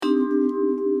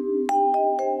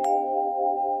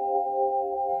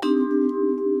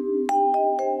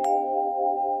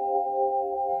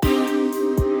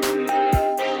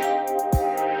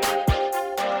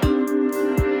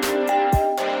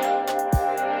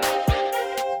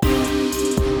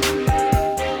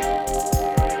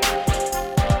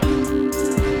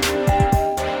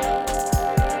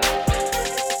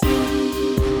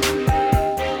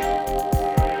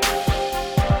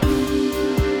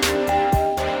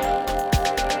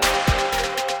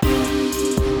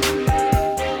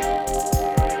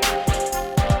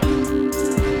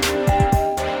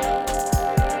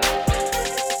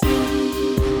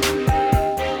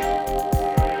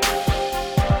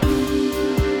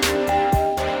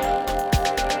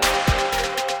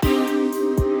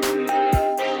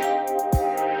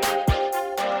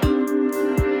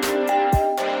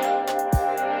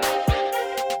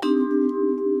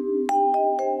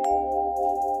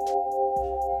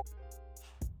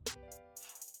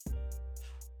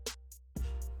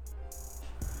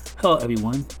Hello,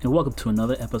 everyone, and welcome to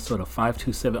another episode of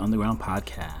 527 Underground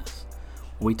Podcast,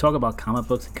 where we talk about comic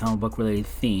books and comic book related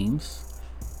themes,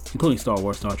 including Star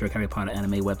Wars, Star Trek, Harry Potter,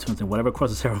 anime, webtoons, and whatever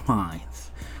crosses our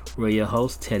minds. We're your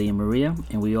hosts, Teddy and Maria,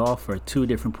 and we offer two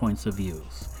different points of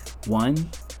views. One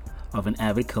of an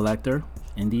avid collector,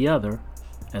 and the other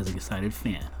as an excited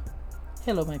fan.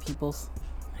 Hello, my peoples.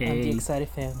 Hey. I'm the excited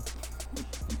fan.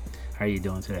 How are you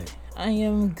doing today? I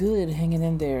am good, hanging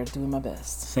in there, doing my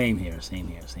best. Same here.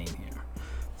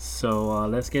 So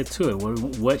let's get to it.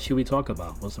 What should we talk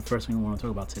about? What's the first thing we want to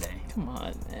talk about today? Come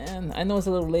on, man. I know it's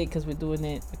a little late because we're doing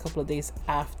it a couple of days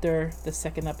after the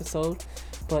second episode,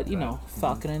 but you know,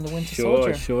 Falcon and the Winter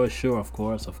Soldier. Sure. Of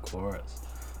course.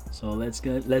 So let's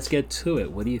get to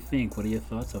it. What do you think? What are your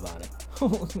thoughts about it?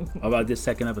 About this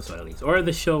second episode, at least, or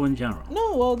the show in general?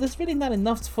 No, well, there's really not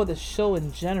enough for the show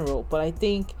in general, but I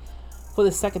think for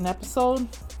the second episode,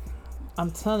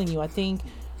 I'm telling you, I think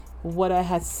what I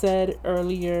had said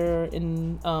earlier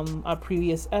in our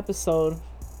previous episode,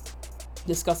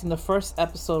 discussing the first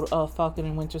episode of Falcon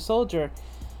and Winter Soldier,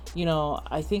 you know,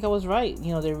 I think I was right.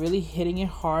 You know, they're really hitting it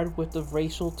hard with the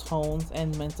racial tones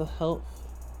and mental health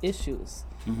issues.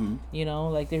 Mm-hmm. You know,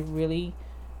 like they're really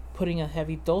putting a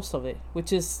heavy dose of it,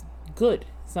 which is good.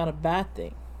 It's not a bad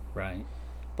thing. Right.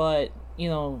 But, you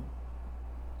know,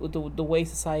 the way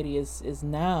society is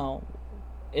now,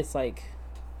 it's like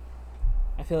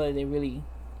I feel like they're really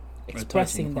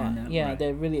expressing that. Yeah, right.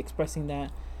 They're really expressing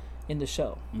that in the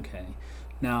show. Okay.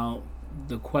 Now,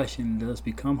 the question does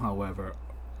become, however,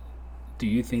 do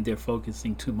you think they're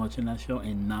focusing too much on that show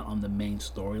and not on the main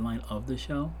storyline of the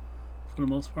show for the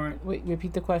most part? Wait,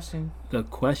 repeat the question. The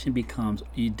question becomes,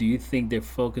 do you think they're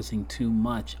focusing too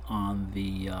much on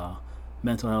the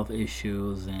mental health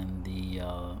issues and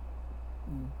the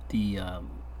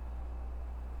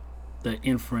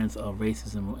inference of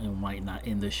racism and whatnot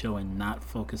in the show and not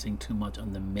focusing too much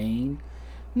on the main?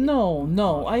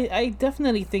 No. I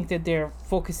definitely think that they're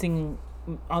focusing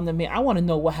on the main. I want to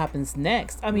know what happens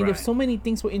next. I mean, Right. There's so many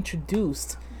things were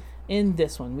introduced in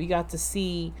this one. We got to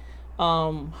see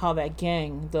how that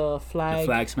gang, the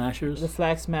Flag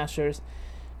Smashers,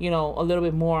 you know, a little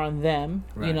bit more on them,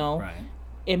 Right, you know. Right.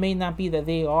 It may not be that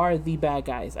they are the bad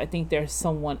guys. I think there's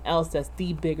someone else that's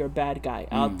the bigger bad guy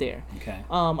out there. Okay.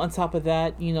 On top of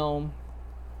that, you know,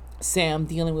 Sam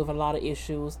dealing with a lot of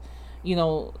issues. You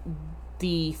know,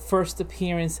 the first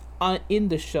appearance in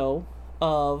the show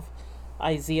of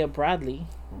Isaiah Bradley.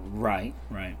 Right.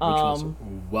 Which was a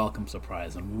welcome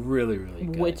surprise. I'm really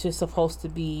good. Which is supposed to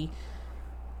be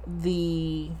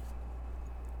the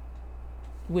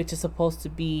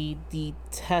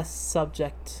test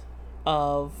subject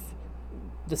of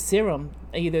the serum.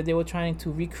 Either they were trying to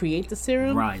recreate the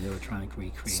serum. Right, they were trying to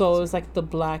recreate. So it was like the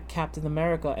Black Captain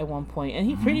America at one point, and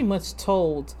he pretty much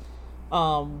told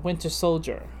Winter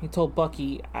Soldier. He told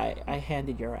Bucky, "I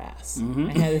handed your ass."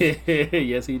 Mm-hmm.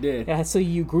 Yes, he did. Yeah, so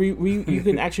you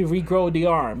can actually regrow the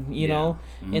arm, you know,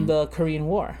 in the Korean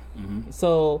War. Mm-hmm.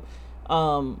 So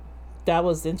that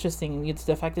was interesting. It's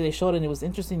the fact that they showed it. It was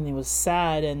interesting. It was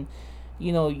sad, and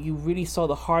you know, you really saw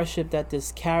the hardship that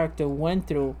this character went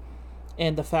through,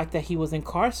 and the fact that he was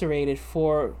incarcerated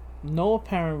for no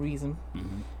apparent reason,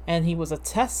 and he was a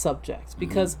test subject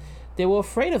because they were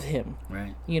afraid of him.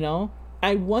 Right. You know,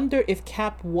 I wonder if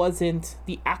Cap wasn't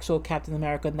the actual Captain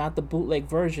America, not the bootleg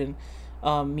version,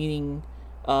 meaning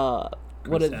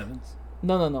Chris Evans?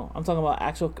 No. I'm talking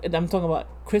about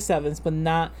Chris Evans, but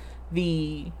not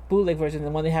the bootleg version, the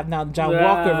one they have now, the John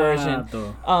Walker version.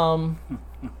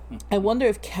 I wonder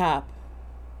if Cap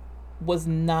was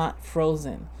not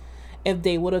frozen, if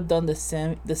they would have done the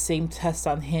same test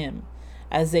on him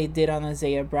as they did on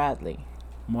Isaiah Bradley.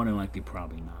 More than likely,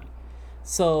 probably not.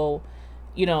 So,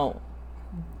 you know,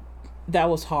 that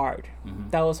was hard.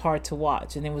 That was hard to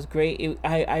watch, and it was great.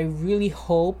 I really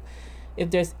hope,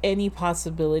 if there's any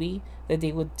possibility, that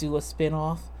they would do a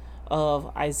spin-off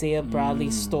of Isaiah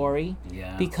Bradley's story.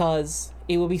 Yeah. Because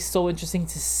it would be so interesting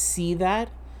to see that.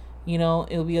 You know,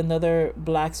 it'll be another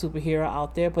black superhero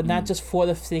out there, but not just for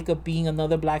the sake of being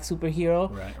another black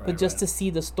superhero, but just to see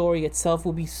the story itself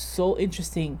will be so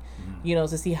interesting, you know,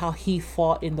 to see how he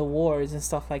fought in the wars and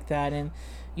stuff like that. And,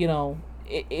 you know,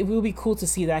 it will be cool to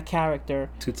see that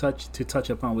character. To touch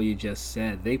upon what you just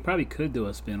said, they probably could do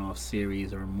a spin-off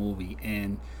series or a movie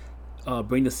and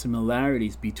bring the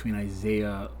similarities between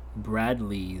Isaiah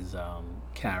Bradley's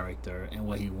character and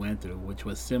what he went through, which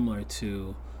was similar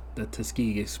to the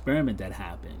Tuskegee experiment that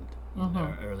happened in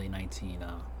the early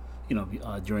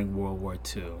during World War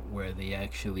II, where they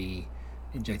actually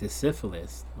injected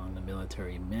syphilis on the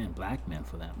military men, black men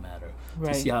for that matter,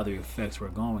 to see how the effects were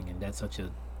going. And that's such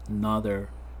another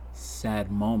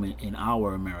sad moment in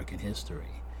our American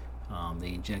history.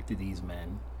 They injected these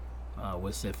men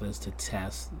with syphilis to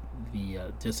test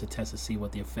to see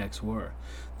what the effects were.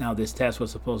 Now, this test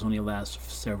was supposed to only last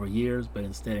several years, but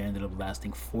instead it ended up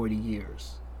lasting 40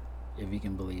 years, if you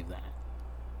can believe that.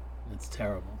 It's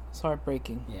terrible. It's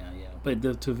heartbreaking. Yeah. But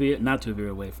not to veer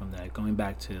away from that, going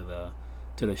back to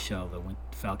the show, the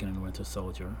Falcon and the Winter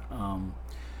Soldier.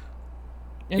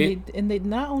 They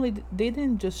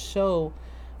didn't just show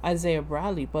Isaiah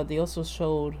Bradley, but they also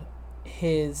showed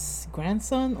his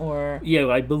grandson, or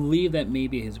I believe that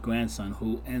maybe his grandson,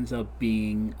 who ends up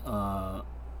being a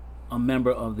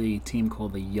member of the team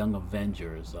called the Young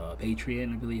Avengers, Patriot,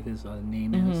 I believe his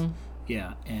name is.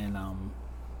 Yeah, and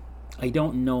I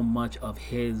don't know much of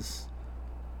his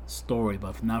story,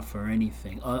 but not for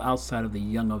anything outside of the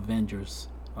Young Avengers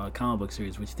comic book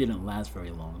series, which didn't last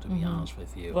very long, to be honest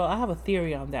with you. Well, I have a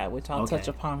theory on that, which I'll touch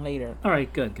upon later. All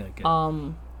right, good.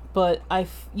 But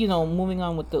moving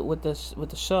on with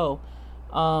the show,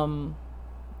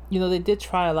 they did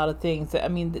try a lot of things. I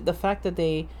mean, the fact that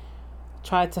they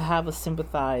tried to have us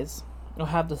sympathize, or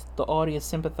have the audience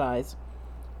sympathize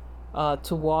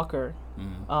to Walker,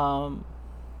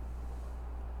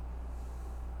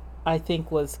 I think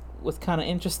was kind of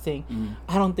interesting.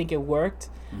 I don't think it worked.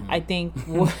 I think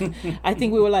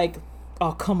we were like,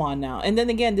 oh, come on now. And then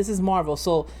again, this is Marvel,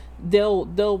 so they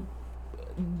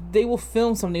will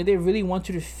film something. They really want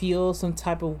you to feel some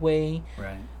type of way.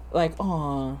 Right. Like,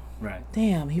 oh, right.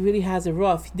 Damn, he really has it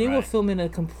rough. They will film in a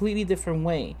completely different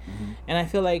way. And I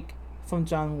feel like from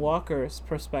John Walker's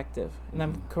perspective, and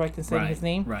I'm correct in saying his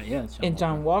name? Right, yeah.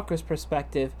 John Walker's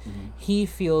perspective, he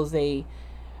feels a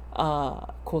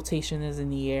quotation is in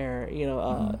the air,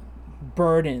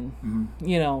 burden,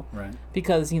 right.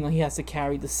 because, he has to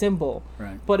carry the symbol.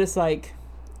 Right. But it's like,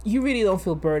 you really don't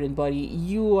feel burdened, buddy.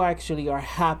 You actually are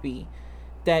happy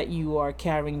that you are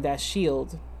carrying that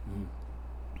shield.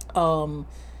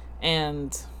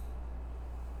 And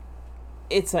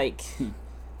it's like,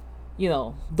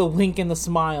 the wink and the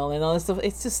smile and all that stuff.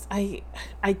 It's just, I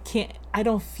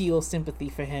don't feel sympathy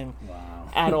for him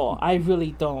at all. I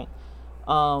really don't.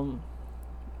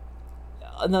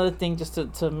 Another thing, just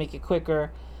to make it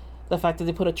quicker, the fact that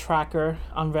they put a tracker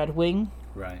on Red Wing.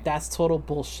 Right. That's total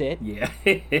bullshit. Yeah.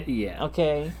 Yeah.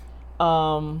 Okay.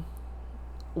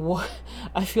 What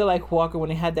I feel like Walker, when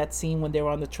they had that scene when they were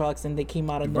on the trucks and they came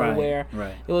out of nowhere.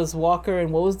 Right. It was Walker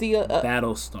and what was the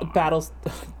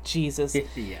Battlestar. Jesus.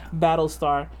 Yeah.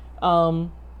 Battlestar.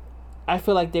 I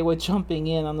feel like they were jumping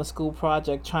in on the school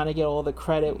project, trying to get all the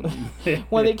credit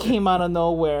when they came out of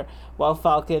nowhere, while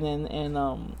Falcon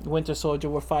and Winter Soldier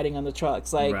were fighting on the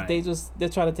trucks. Like, they're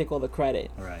trying to take all the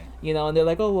credit. Right. And they're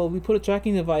like, oh, well, we put a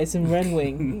tracking device in Red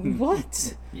Wing.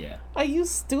 What? Yeah. Are you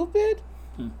stupid?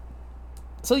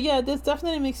 So yeah, this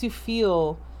definitely makes you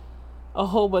feel a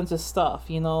whole bunch of stuff.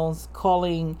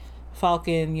 Calling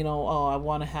Falcon, oh, I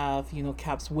want to have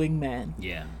Cap's wingman.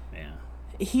 Yeah.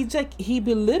 He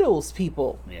belittles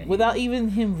people without even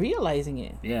him realizing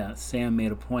it. Yeah, Sam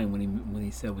made a point when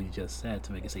he said what he just said,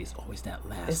 to make it say it's always that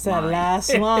last line. It's that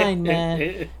last line, man.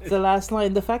 It's the last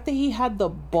line. The fact that he had the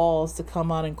balls to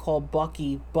come out and call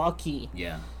Bucky.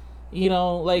 Yeah.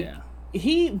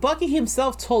 Bucky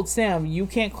himself told Sam, you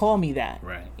can't call me that.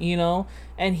 Right.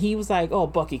 And he was like, oh,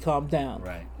 Bucky, calm down.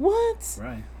 Right. What?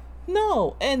 Right.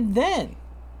 No. And then,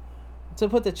 to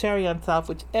put the cherry on top,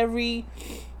 which every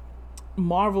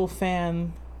Marvel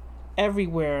fan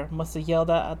everywhere must have yelled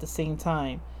out at the same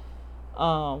time,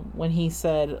 when he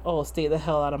said, oh, stay the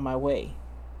hell out of my way.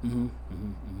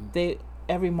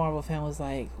 Every Marvel fan was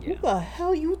like, who the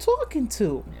hell you talking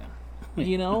to?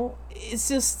 Yeah. It's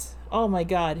just, oh my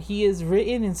God, he is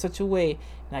written in such a way,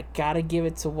 and I gotta give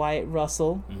it to Wyatt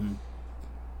Russell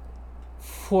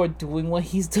for doing what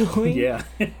he's doing. Yeah.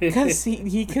 Because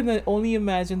he can only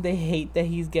imagine the hate that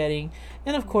he's getting.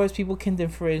 And of course, people can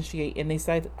differentiate, and they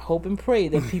say, hope and pray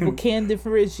that people can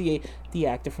differentiate the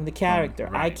actor from the character.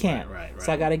 I can't. Right.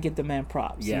 So I gotta give the man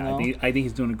props. Yeah, I think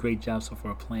he's doing a great job so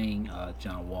far playing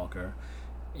John Walker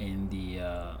in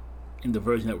the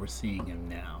version that we're seeing him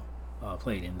now.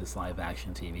 Played in this live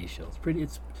action TV show.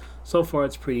 So far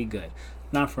it's pretty good.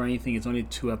 Not for anything, it's only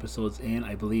 2 episodes in.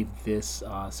 I believe this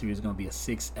series is going to be a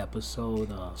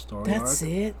 6-episode story arc. That's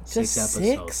it? Just 6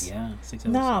 episodes. Yeah, 6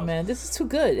 episodes. Nah, man, this is too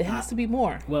good. It has to be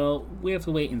more. Well, we have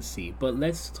to wait and see. But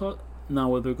let's talk now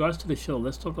with regards to the show.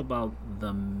 Let's talk about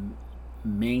the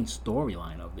main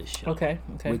storyline of this show. Okay.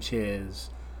 Which is,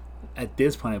 at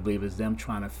this point, I believe, is them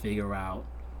trying to figure out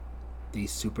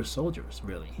these super soldiers,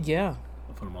 really. Yeah.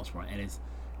 For the most part. And it's,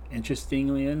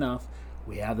 interestingly enough,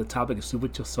 We have the topic of super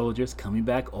soldiers coming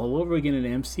back all over again in the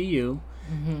MCU.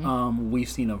 We've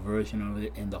seen a version of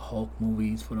it in the Hulk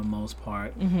movies for the most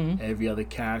part. Every other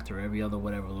character, every other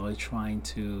whatever, they're always trying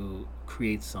to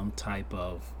create some type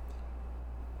of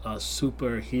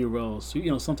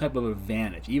superhero, some type of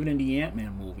advantage. Even in the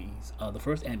Ant-Man movies, the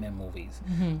first Ant-Man movies,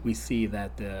 we see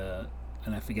that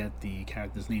and I forget the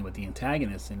character's name, but the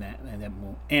antagonist in that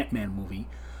Ant-Man movie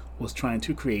was trying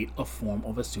to create a form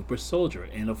of a super soldier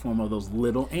in the form of those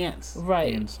little ants,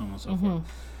 right, and so on and so forth.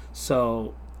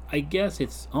 So I guess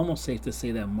it's almost safe to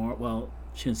say that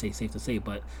shouldn't say safe to say,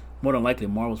 but more than likely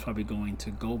Marvel's probably going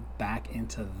to go back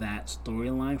into that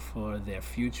storyline for their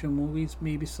future movies,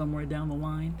 maybe somewhere down the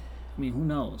line. I mean, who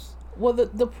knows? Well,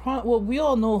 we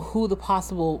all know who the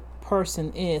possible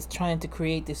person is trying to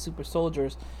create these super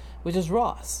soldiers, which is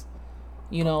Ross.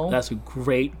 That's a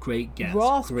great guess.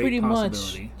 Ross, great pretty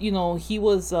much, he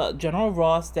was General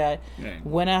Ross that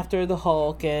went after the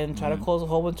Hulk and tried to cause a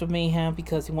whole bunch of mayhem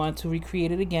because he wanted to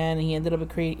recreate it again, and he ended up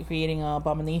creating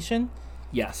Abomination.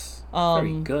 Yes.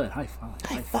 Very good. High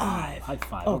five.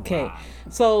 Okay. Right.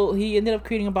 So he ended up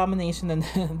creating Abomination, and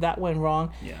that went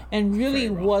wrong. Yeah. And really,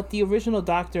 what the original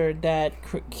doctor that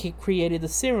created the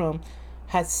serum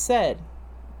had said,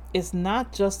 it's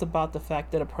not just about the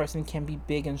fact that a person can be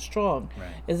big and strong. Right.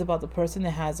 It's about the person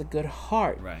that has a good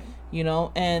heart. Right.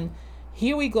 And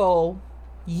here we go.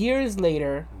 Years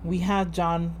later, we have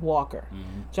John Walker.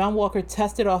 John Walker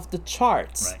tested off the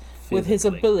charts with his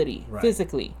ability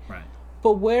physically. Right.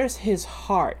 But where's his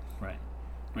heart? Right.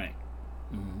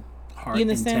 Heart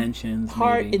intentions.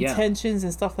 Intentions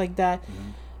and stuff like that.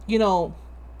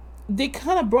 They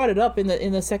kind of brought it up in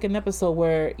the second episode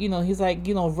where he's like,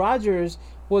 Rogers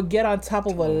will get on top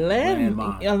of a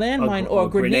landmine or a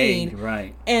grenade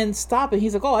and stop it.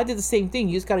 He's like, I did the same thing.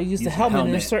 You just got to use the helmet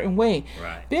in a certain way.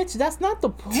 Right. Bitch, that's not the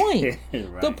point.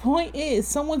 The point is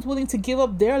someone's willing to give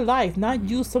up their life, not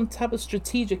use some type of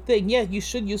strategic thing. Yeah, you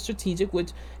should use strategic,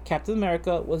 which Captain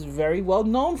America was very well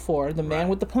known for, the man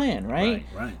with the plan, right?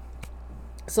 Right.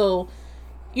 So,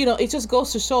 it just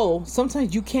goes to show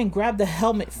sometimes you can't grab the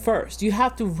helmet first. You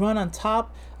have to run on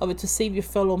top of it to save your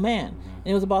fellow man. And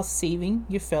it was about saving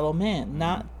your fellow man,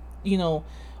 not,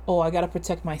 I got to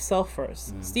protect myself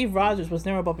first. Steve Rogers was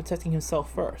never about protecting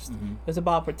himself first. It was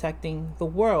about protecting the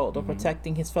world or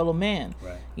protecting his fellow man.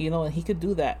 Right. And he could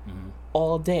do that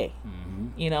all day.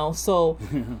 So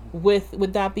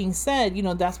with that being said,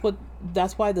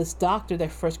 that's why this doctor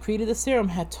that first created the serum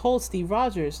had told Steve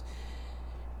Rogers,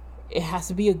 it has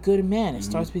to be a good man. It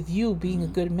starts with you being a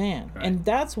good man. Right. And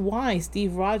that's why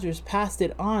Steve Rogers passed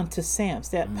it on to Sam.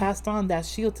 Passed on that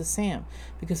shield to Sam.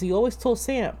 Because he always told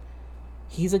Sam,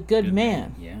 he's a good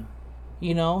man. Yeah.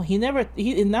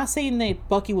 He's not saying that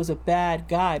Bucky was a bad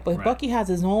guy, but Bucky has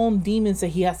his own demons that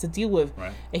he has to deal with.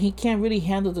 Right. And he can't really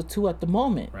handle the two at the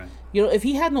moment. Right. If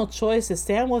he had no choice, if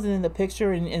Sam wasn't in the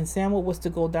picture and Sam was to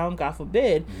go down, God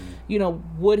forbid,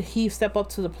 would he step up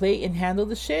to the plate and handle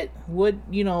the shit? Would,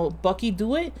 Bucky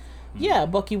do it? Yeah,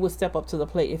 Bucky would step up to the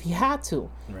plate if he had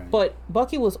to. Right. But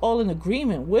Bucky was all in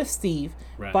agreement with Steve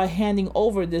by handing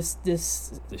over this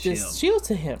shield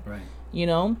to him.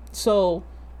 Right. So,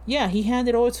 yeah, he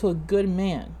handed over to a good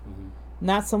man.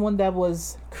 Not someone that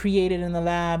was created in the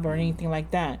lab or anything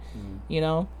like that.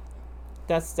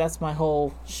 That's my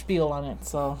whole spiel on it.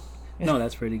 So no,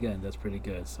 that's pretty good.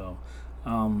 So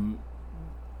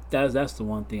that's the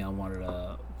one thing I wanted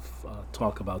to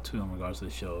talk about too in regards to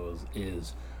the show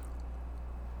is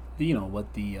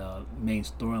what the main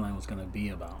storyline was going to be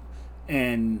about,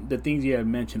 and the things you had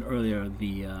mentioned earlier,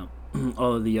 the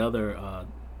all of the other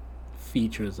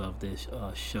features of this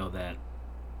show that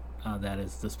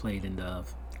is displayed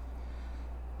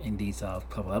in these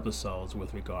couple episodes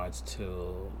with regards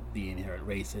to the inherent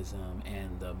racism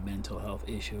and the mental health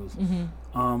issues.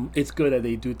 It's good that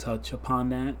they do touch upon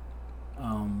that,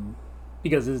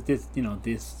 because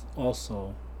this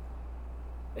also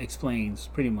explains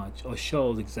pretty much or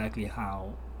shows exactly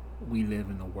how we live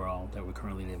in the world that we're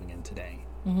currently living in today,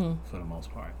 for the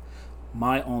most part.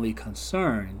 My only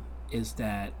concern is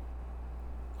that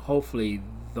hopefully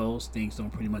those things don't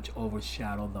pretty much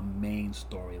overshadow the main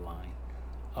storyline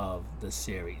of the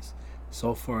series.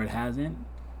 So far it hasn't.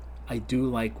 I do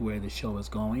like where the show is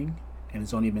going, and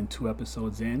it's only been 2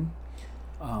 episodes in.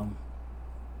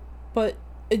 But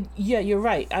yeah, you're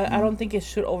right. I don't think it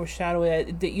should overshadow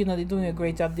it. They're doing a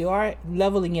great job. They are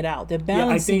leveling it out. They're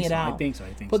balancing it out. I think so.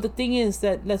 But the thing is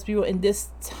that, let's be real, in this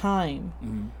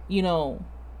time,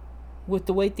 with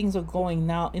the way things are going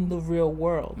now in the real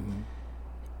world,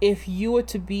 if you were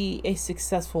to be a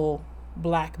successful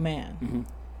black man,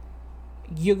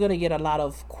 you're gonna get a lot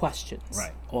of questions.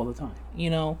 Right. All the time. You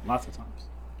know, Lots of times.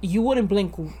 you wouldn't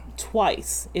blink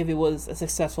twice if it was a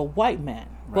successful white man,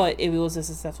 Right. but if it was a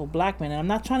successful black man, and I'm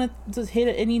not trying to just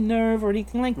hit any nerve or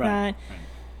anything like that,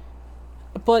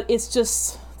 but it's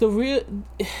just the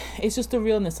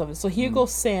realness of it. So here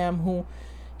goes Sam, who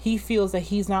he feels that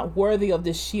he's not worthy of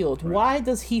this shield. Right. Why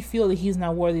does he feel that he's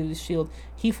not worthy of this shield?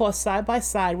 He fought side by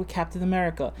side with Captain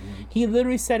America. He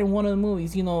literally said in one of the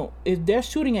movies, you know, if they're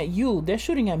shooting at you, they're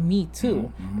shooting at me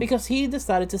too, because he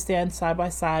decided to stand side by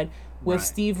side with Right.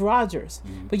 Steve Rogers.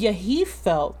 But yet he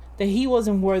felt that he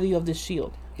wasn't worthy of the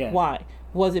shield. Yeah. Why?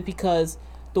 Was it because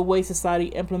the way society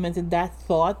implemented that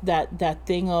thought, that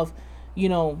thing of, you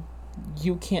know,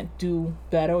 you can't do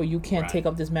better, or you can't Right. take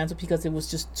up this mantle because it was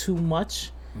just too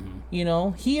much? You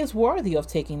know, he is worthy of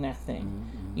taking that thing.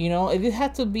 You know, if it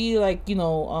had to be like, you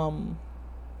know,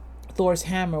 Thor's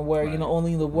hammer, where you know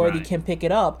only the worthy Right. can pick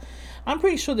it up, I'm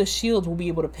pretty sure the shield will be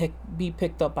able to be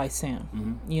picked up by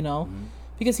Sam. You know,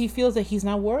 because he feels that he's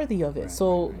not worthy of it.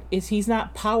 So he's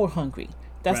not power hungry.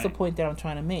 That's the Right. point that I'm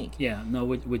trying to make. Yeah, no,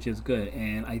 which is good,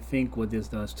 and I think what this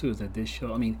does too is that this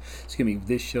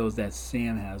this shows that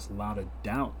Sam has a lot of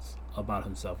doubts about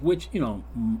himself, which, you know,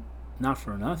 not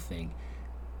for nothing,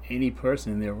 any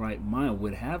person in their right mind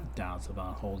would have doubts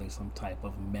about holding some type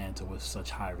of mantle with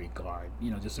such high regard.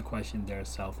 You know, just to question their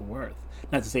self-worth.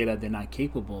 Not to say that they're not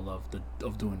capable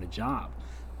of doing the job,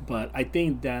 but I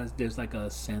think that there's like a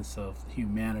sense of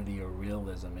humanity or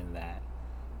realism in that.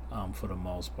 For the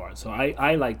most part. So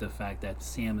I like the fact that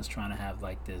Sam is trying to have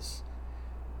like this,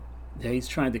 he's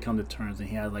trying to come to terms, and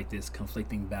he has like this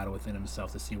conflicting battle within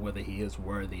himself to see whether he is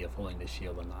worthy of holding the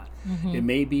shield or not. It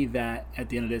may be that at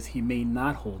the end of this he may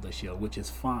not hold the shield, which is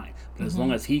fine, but as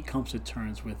long as he comes to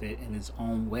terms with it in his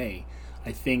own way,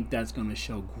 I think that's going to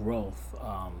show growth,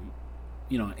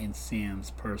 you know, in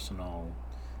Sam's personal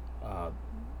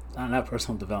not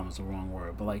personal development is the wrong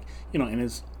word, but like, you know, in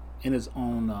his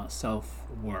own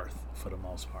self-worth for the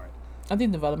most part. I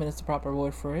think development is the proper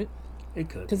word for it, It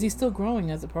could because be. he's still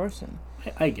growing as a person.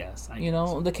 I guess. You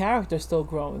know, the character's still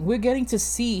growing. We're getting to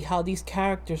see how these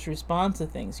characters respond to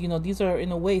things. You know, these are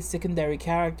in a way secondary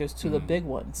characters to the big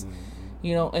ones.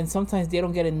 You know, and sometimes they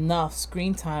don't get enough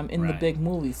screen time in the Right. big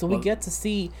movies. So we Well- get to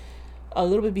see a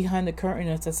little bit behind the curtain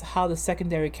as to how the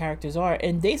secondary characters are,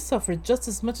 and they suffer just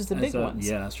as much as the big ones.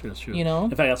 Yeah, that's true. That's true. You know?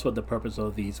 In fact, that's what the purpose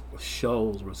of these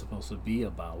shows were supposed to be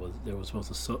about. Was they were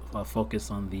supposed to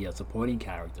focus on the supporting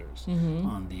characters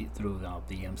throughout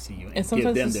the MCU and give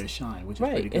sometimes them it's- their shine, which is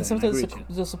pretty Right, good. and sometimes I agree with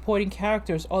you. the supporting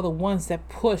characters are the ones that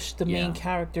push the main Yeah.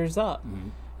 characters up.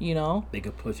 You know, They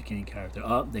could push the main character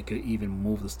up. They could even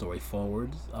move the story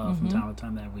forward from time to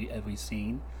time that we've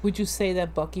seen. would you say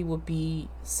that Bucky would be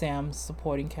Sam's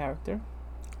supporting character?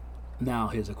 Now,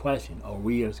 here's a question. Are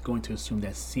we going to assume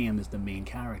that Sam is the main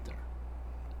character?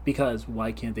 Because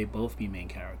why can't they both be main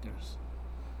characters?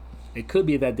 It could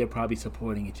be that they're probably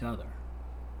supporting each other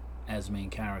as main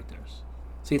characters.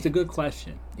 See, it's a good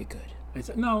question. You're good.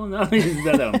 No, it's not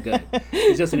that I'm good.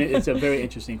 It's a very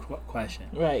interesting question.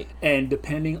 Right. And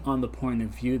depending on the point of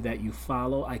view that you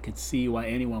follow, I could see why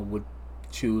anyone would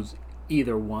choose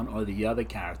either one or the other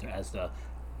character as the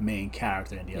main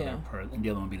character, and the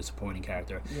other one be the supporting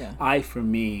character. Yeah. I, for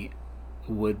me,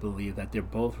 would believe that they're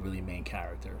both really main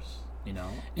characters. You know,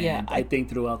 and Yeah, I think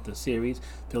throughout the series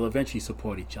they'll eventually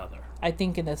support each other. I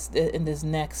think in this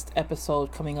next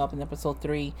episode coming up in episode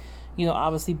 3, you know,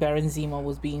 obviously Baron Zemo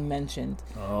was being mentioned.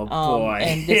 Oh boy!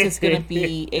 And this is going to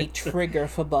be a trigger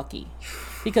for Bucky,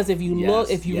 because if you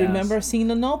remember seeing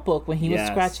the Notebook when he was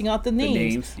scratching out the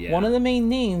names, one of the main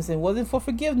names, it wasn't for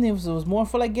forgiveness, it was more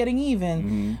for like getting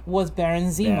even, was Baron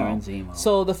Zemo.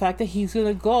 So the fact that he's going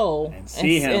to go and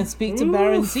see him and speak to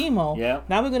Baron Zemo, Yep.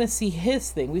 now we're going to see his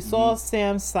thing. We saw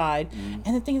Sam's side,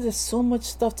 and the thing is, there's so much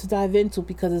stuff to dive into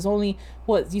because there's only,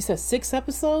 what you said, 6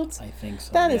 episodes. I think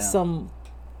so. That is some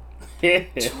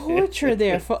torture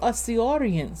there for us, the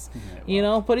audience. You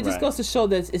know, but it just goes to show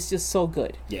that it's just so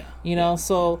good. Yeah. You know,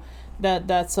 so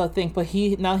that's a thing. But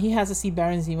he has to see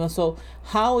Baron Zemo. So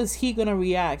how is he gonna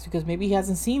react? Because maybe he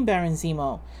hasn't seen Baron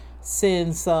Zemo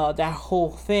since that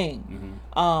whole thing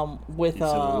with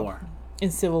Civil War.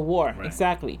 in Civil War. Right.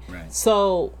 Exactly. Right.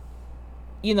 So,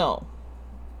 you know,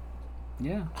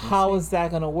 Yeah. how is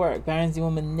that gonna work? Baron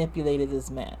Zemo manipulated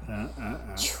this man,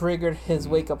 triggered his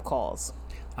wake up calls.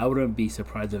 I wouldn't be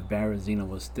surprised if Baron Zemo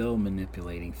was still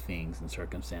manipulating things and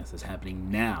circumstances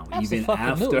happening now, even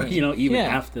after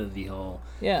after the whole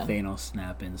Thanos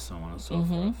snap and so on and so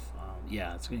forth.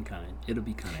 It'll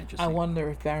be kind of interesting. I wonder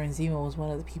if Baron Zemo was one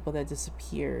of the people that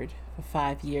disappeared for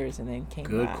 5 years and then came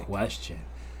back.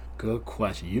 Good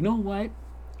question. You know what?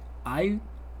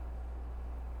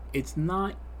 it's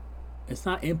not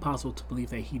impossible to believe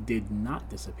that he did not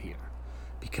disappear,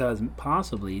 because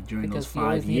possibly during those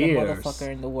 5 years, a motherfucker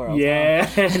in the world. Yeah,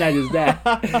 not just that,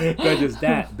 not just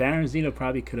that. Baron Zemo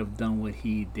probably could have done what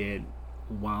he did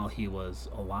while he was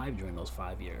alive during those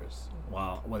 5 years.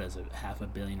 While, what is it,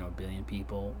 500 million or 1 billion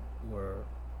people were,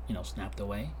 snapped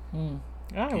away. All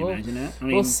right, Can you imagine that? I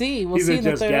mean, we'll see. We'll these see are in the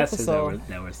just third guesses episode.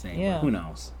 that we're saying. Yeah. But who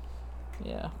knows?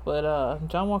 Yeah, but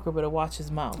John Walker better watch his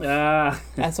mouth. Ah.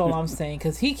 That's all I'm saying,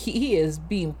 because he is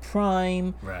being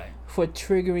prime Right. for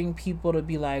triggering people to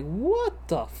be like, what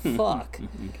the fuck?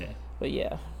 Okay. But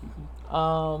yeah.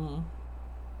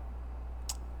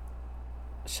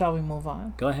 Shall we move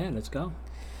on? Go ahead. Let's go.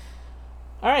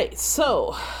 All right,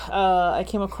 so I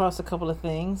came across a couple of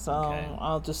things. Okay.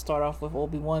 I'll just start off with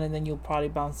Obi-Wan, and then you'll probably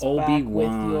bounce back Obi-Wan.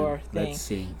 with your thing. Let's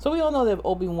see. So we all know that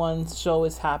Obi-Wan's show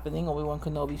is happening, Obi-Wan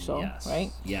Kenobi show, Yes.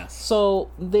 right? Yes. So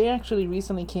they actually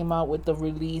recently came out with the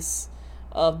release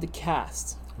of the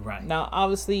cast. Right. Now,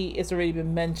 obviously, it's already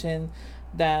been mentioned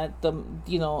that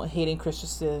Hayden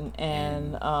Christensen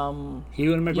and Ewan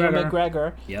Ewan McGregor.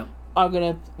 McGregor Yep. are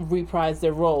gonna reprise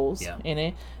their roles Yeah. in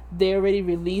it. They already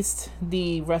released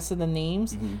the rest of the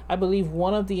names. Mm-hmm. I believe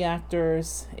one of the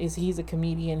actors he's a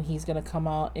comedian. He's gonna come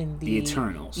out in The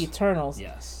Eternals. The Eternals.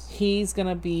 Yes. He's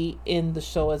gonna be in the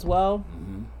show as well,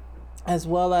 Mm-hmm. as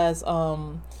well as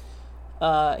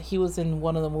he was in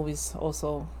one of the movies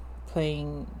also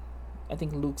playing, I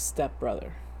think, Luke's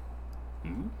stepbrother.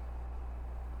 Mm-hmm.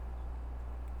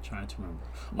 Trying to remember.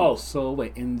 Oh, so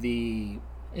wait, in the...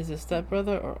 Is it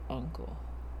stepbrother or uncle?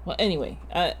 Well, anyway,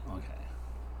 Okay.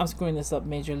 I'm screwing this up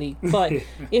majorly, but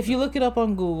if you look it up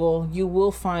on Google, you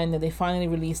will find that they finally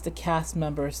released the cast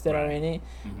members that are in it.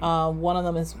 Mm-hmm. One of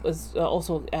them is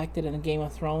also acted in Game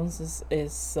of Thrones.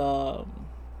 Is the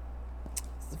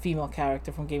female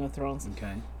character from Game of Thrones.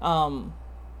 Okay.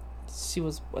 She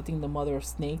was, I think, the mother of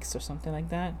snakes or something like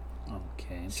that.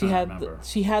 Okay. She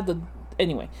had the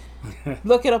anyway.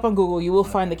 Look it up on Google. You will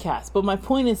find the cast. But my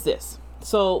point is this.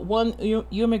 So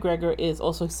Ewan McGregor is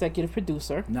also executive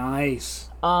producer. Nice.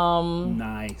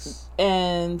 Nice.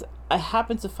 And I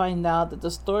happened to find out that the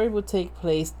story would take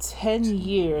place 10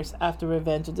 years after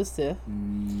Revenge of the Sith.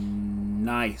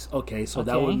 Nice. Okay, so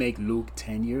that would make Luke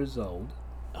 10 years old.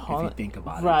 If you think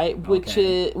about it. Right,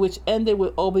 which ended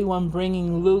with Obi-Wan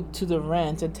bringing Luke to the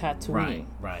ranch at Tatooine.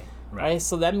 Right.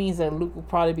 So that means that Luke will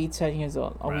probably be 10 years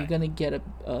old. Are we going to get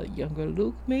a younger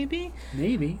Luke, maybe?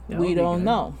 Maybe. We don't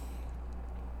know.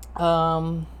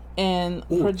 And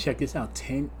check this out.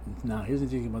 10. Now, here's the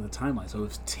thing about the timeline. So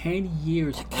it's 10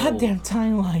 years old. Goddamn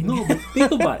timeline. No, but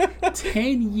think about it.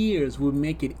 10 years would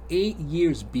make it 8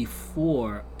 years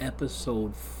before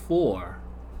Episode 4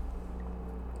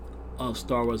 of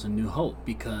Star Wars: A New Hope,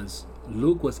 because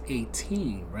Luke was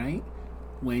 18, right?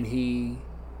 When he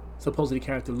supposedly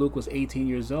character Luke was 18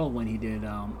 years old when he did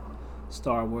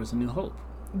Star Wars: A New Hope.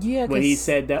 Yeah, when he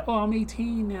said that, I'm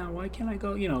 18 now, why can't I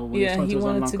go? When he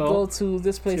wanted to go to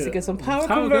this place to get some power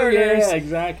converters. Yeah,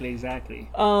 exactly.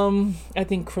 I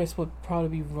think Chris would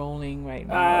probably be rolling right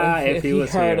now if he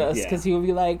heard us, because he would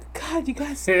be like, God, you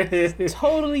guys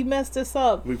totally messed this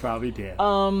up. We probably did.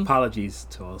 Apologies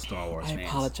to all Star Wars fans. I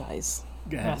apologize,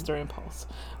 Master Impulse.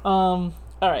 All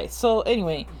right, so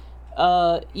anyway,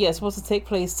 it's supposed to take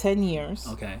place 10 years.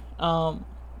 Okay.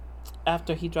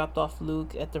 After he dropped off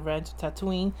Luke at the ranch of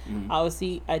Tatooine.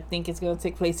 Obviously, I think it's going to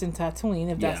take place in Tatooine,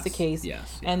 if that's the case.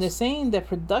 Yes. And they're saying that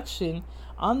production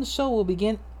on the show will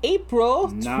begin April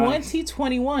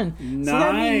 2021. Nice. So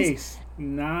that means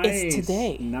it's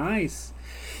today. Nice.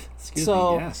 Excuse me.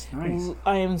 Yes, nice.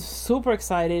 I am super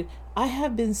excited. I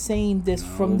have been saying this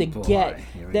from the get.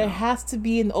 There has to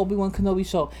be an Obi-Wan Kenobi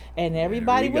show. And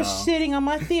everybody was shitting on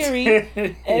my theory.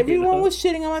 Everyone was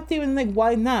shitting on my theory. And like,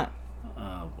 why not?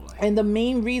 And the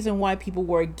main reason why people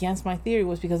were against my theory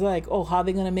was because they're like, how are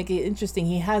they going to make it interesting?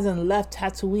 He hasn't left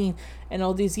Tatooine in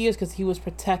all these years because he was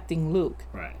protecting Luke.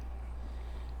 Right.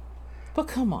 But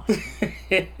come on.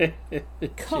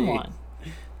 Come on.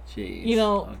 Jeez.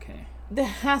 Okay. There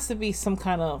has to be some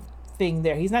kind of thing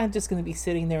there. He's not just going to be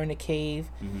sitting there in a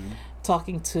cave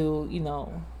talking to,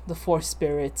 the Force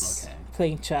spirits,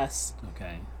 playing chess,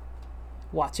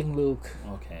 watching Luke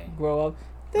grow up.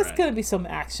 There's gonna be some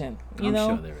action, I'm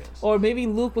sure there is. Or maybe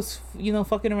Luke was,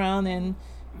 fucking around and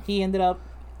he ended up,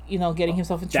 getting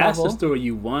himself in trouble. That's the story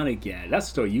you want to get. That's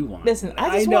the story you want. Listen,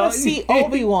 I just want to see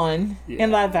Obi-Wan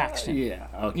in live action. Yeah.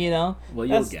 Okay. Well,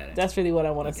 you'll get it. That's really what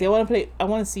I want to see. I want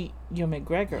to see Ewan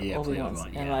McGregor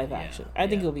Obi-Wan in live action. I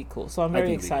think it'll be cool. So I'm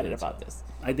very excited about this.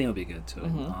 I think it'll be good too.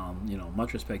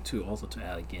 Much respect too, also to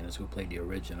Alec Guinness, who played the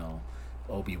original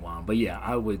Obi-Wan. But yeah,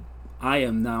 I would I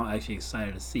am now actually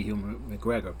excited to see Ewan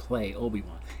McGregor play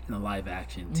Obi-Wan in a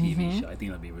live-action TV show. I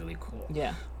think that'll be really cool.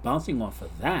 Yeah. Bouncing off of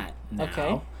that now,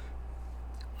 Okay.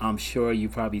 I'm sure you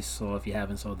probably saw, if you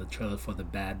haven't, saw the trailer for The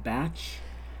Bad Batch.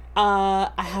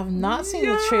 I have not seen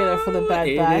the trailer for The Bad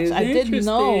It Batch. is I did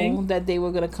know interesting. that they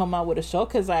were gonna come out with a show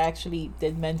because I actually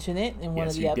did mention it in one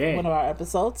Yes, of you did. one of our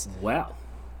episodes. Well.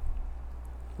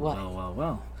 What?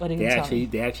 Well. What are you gonna tell me?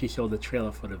 They actually showed the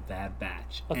trailer for The Bad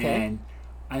Batch. Okay. And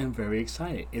I am very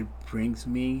excited. It brings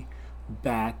me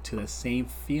back to the same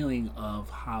feeling of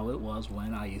how it was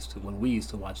when we used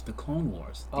to watch the Clone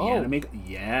Wars. The anime,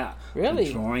 yeah. Really?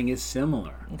 The drawing is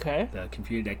similar. Okay. The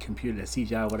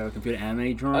CGI, whatever computer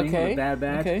anime drawing of Okay. the Bad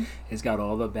Batch. Okay. It's got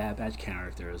all the Bad Batch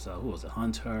characters. Who was it?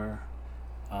 Hunter.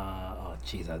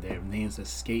 Their names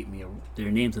escape me.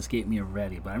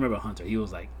 Already, but I remember Hunter. He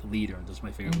was like the leader and just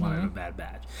my favorite one of the Bad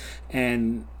Batch.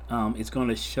 And it's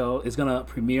going to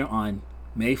premiere on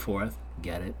May 4th.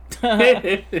 Get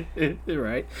it?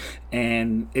 Right?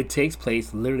 And it takes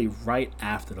place literally right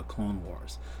after the Clone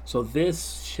Wars. So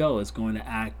this show is going to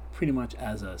act pretty much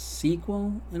as a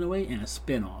sequel in a way and a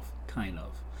spin-off, kind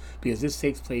of. Because this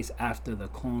takes place after the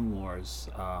Clone Wars.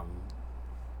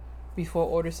 Before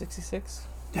Order 66?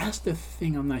 That's the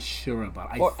thing I'm not sure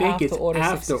about. I Or think after it's Order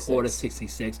after 66. Order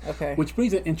 66. Okay. Which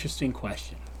brings an interesting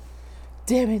question.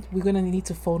 Damn it, we're gonna need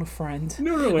to phone a friend.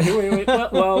 No, wait.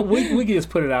 Well, we can just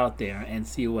put it out there and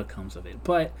see what comes of it.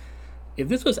 But if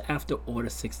this was after Order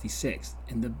 66,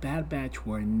 and the Bad Batch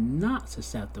were not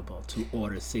susceptible to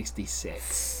Order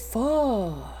 66.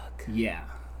 Fuck. Yeah.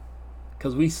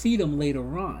 Because we see them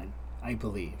later on, I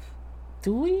believe.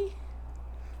 Do we?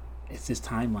 It's this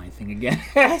timeline thing again.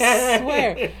 I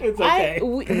swear. It's okay.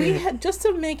 We had, just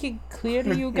to make it clear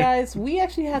to you guys, we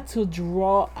actually had to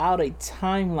draw out a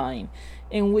timeline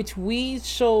in which we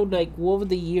showed like what were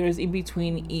the years in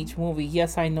between each movie.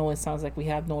 Yes, I know it sounds like we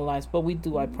have no lives, but we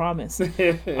do, I promise.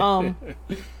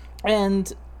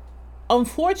 And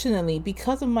unfortunately,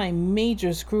 because of my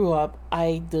major screw up,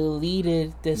 I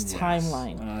deleted this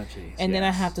timeline. Oh, geez, And then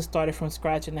I have to start it from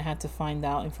scratch, and I had to find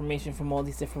out information from all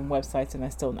these different websites, and I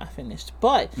still not finished.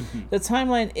 But the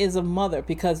timeline is a mother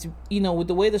because, with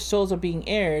the way the shows are being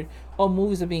aired or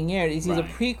movies are being aired, it's either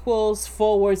Right. prequels,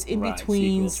 forwards, in Right,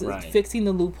 betweens, sequels, right. fixing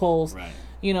the loopholes. Right.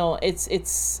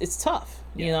 It's tough.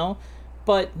 Yeah.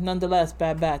 But nonetheless,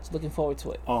 Bad Batch. Looking forward to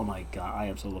it. Oh my god, I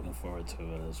am so looking forward to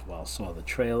it as well. Saw the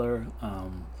trailer.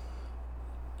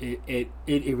 It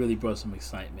really brought some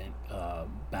excitement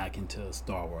back into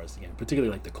Star Wars again,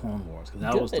 particularly like the Clone Wars, because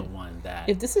that was the Good. one that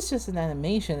If this is just an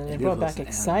animation and it brought back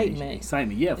excitement,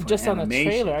 Excitement, yeah. For just on the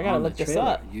animation, trailer, I gotta on the look this trailer.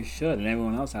 up. You should, and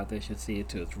everyone else out there should see it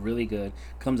too. It's really good.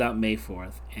 Comes out May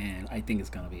 4th, and I think it's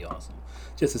gonna be awesome.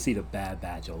 Just to see the Bad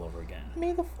Batch all over again.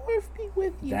 may the fourth be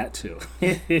with you. That too.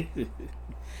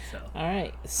 So All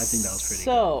right. I think that was pretty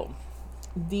So,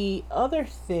 the other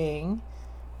thing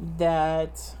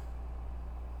that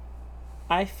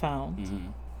I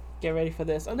found, get ready for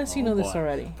this, unless you know this boy.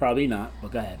 already. Probably not,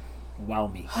 but go ahead. Wow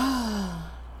me.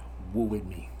 Woo with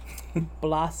me.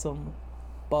 Blossom,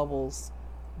 Bubbles,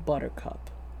 Buttercup.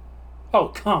 Oh,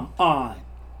 come on.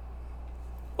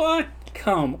 What?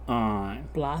 Come on.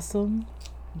 Blossom,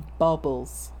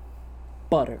 Bubbles,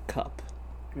 Buttercup.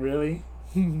 Really?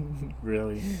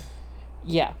 Really?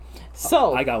 Yeah.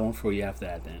 So, I got one for you after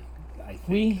that then. I think.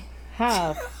 we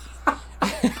have...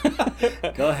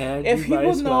 Go ahead. If you might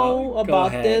people as well. know Go about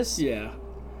ahead. this- Yeah.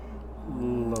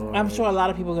 Lord. I'm sure a lot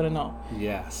of people are going to know.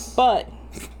 Yes. But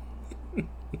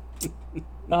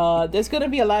there's gonna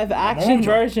be a live action on.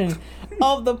 version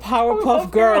of the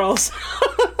Powerpuff Girls.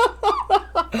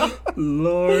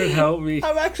 Lord help me.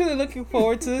 I'm actually looking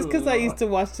forward to this because I used to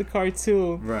watch the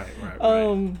cartoon. Right.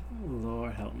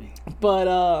 Lord help me.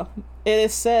 But it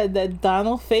is said that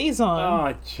Donald Faison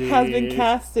Oh, jeez. has been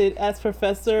casted as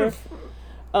Professor.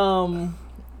 Oh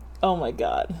my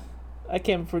God, I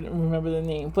can't remember the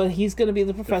name, but he's gonna be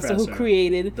the professor who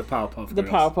created the Powerpuff Girls. the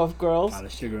Powerpuff Girls. Out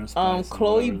of Sugar and Spice and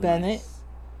Chloe whatever it Bennett. is.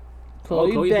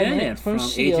 Chloe Bennett from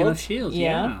Agent Shield. of Shield.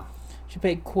 Yeah. She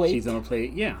played Quake. She's gonna play.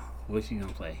 Yeah. What's she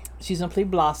gonna play? She's gonna play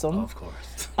Blossom. Of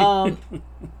course.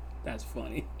 That's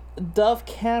funny. Dove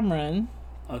Cameron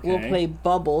Okay. will play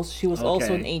Bubbles. She was also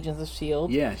Okay. in Agents of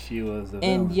S.H.I.E.L.D. Yeah, she was the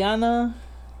And villain.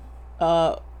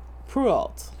 Yana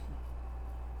Perrault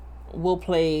will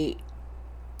play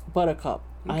Buttercup.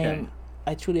 Okay.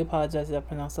 I truly apologize if I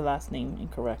pronounced the last name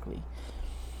incorrectly.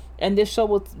 And this show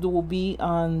will be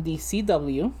on the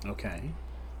CW. Okay.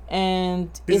 And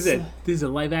This is a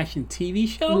live action TV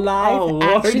show? Live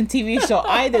action TV show.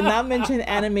 I did not mention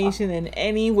animation in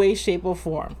any way, shape, or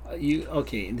form.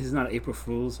 Okay? This is not an April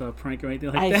Fool's prank or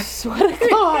anything like I that. swear to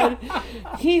God,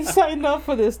 he signed up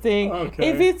for this thing. Okay.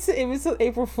 If it's an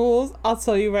April Fool's, I'll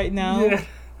tell you right now, Yeah.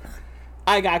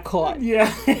 I got caught.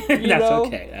 Yeah. That's know?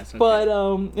 okay. That's okay. But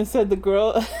it said the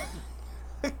girl.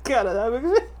 God,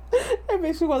 it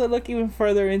makes me want to look even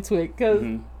further into it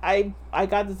because I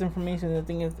got this information. The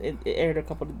thing is, it aired a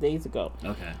couple of days ago.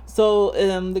 Okay. So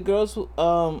the girls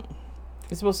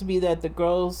it's supposed to be that the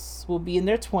girls will be in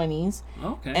their 20s.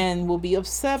 Okay. And will be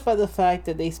upset by the fact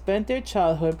that they spent their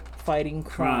childhood fighting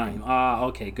crime.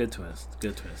 Okay. Good twist.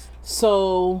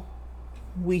 So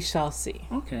we shall see.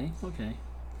 Okay.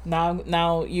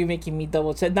 Now you're making me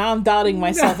double check. Now I'm doubting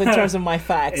myself in terms of my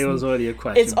facts. It was already a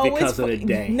question It's always because of the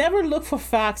day. Never look for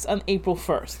facts on April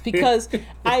 1st because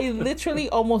I literally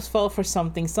almost fell for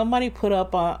something. Somebody put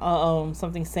up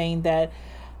something saying that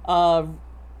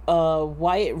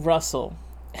Wyatt Russell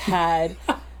had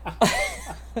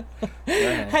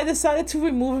had decided to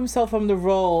remove himself from the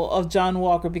role of John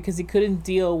Walker because he couldn't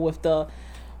deal with the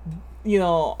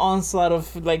onslaught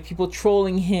of like people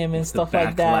trolling him and stuff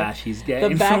like that. He's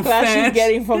getting the backlash from fans. he's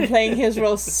getting from playing his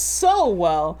role so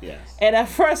well. Yes. And at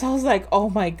first I was like, oh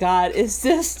my God, is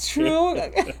this true?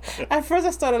 At first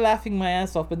I started laughing my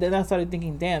ass off, but then I started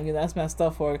thinking, damn, that's messed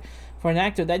up for an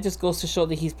actor. That just goes to show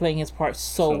that he's playing his part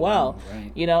so well.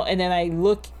 Right. And then I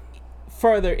look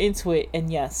further into it,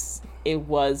 and yes, it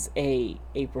was a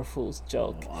April Fool's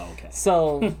joke. Oh, okay.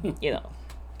 So,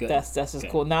 Good. That's just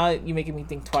Good. cool. Now you're making me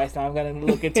think twice. Now I'm going to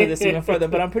look into this even further.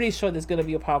 But I'm pretty sure there's going to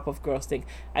be a Powerpuff Girls thing.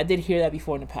 I did hear that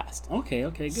before in the past. Okay,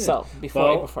 good. So,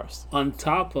 before April 1st. On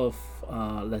top of,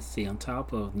 on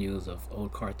top of news of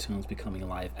old cartoons becoming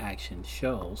live action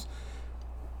shows,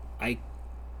 I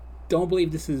don't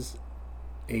believe this is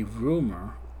a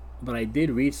rumor, but I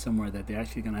did read somewhere that they're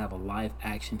actually going to have a live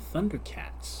action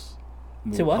Thundercats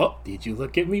movie. To what? Oh, did you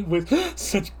look at me with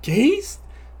such gaze?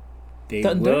 They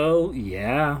Thunder? will,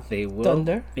 yeah, they will.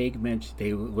 Thunder? Make mention.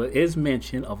 Is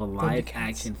mention of a live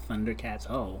action Thundercats.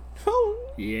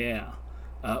 Yeah,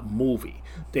 movie.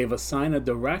 They've assigned a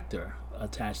director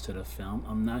attached to the film.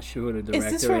 I'm not sure who the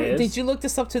director is. Did you look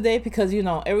this up today? Because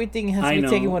everything has to be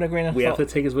taken with a grain of salt. We have to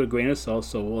take it with a grain of salt.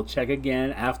 So we'll check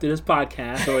again after this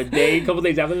podcast, or a couple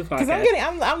days after this podcast.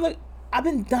 Because I've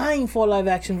been dying for a live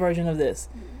action version of this.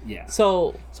 Yeah.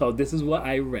 So this is what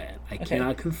I read. I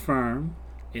cannot confirm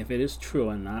if it is true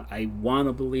or not. I want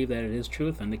to believe that it is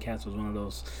true. Thundercats was one of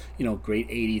those, great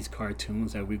 80s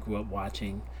cartoons that we grew up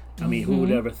watching. I mean, who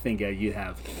would ever think that you'd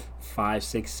have 5,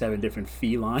 6, 7 different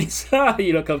felines,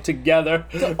 come together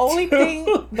the only thing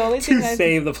to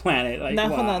save the planet? Like,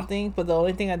 not wow. for nothing, but the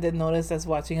only thing I did notice as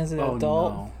watching as an adult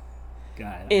no.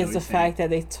 God, is the fact that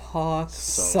they talk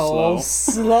so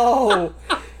slow.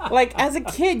 Like, as a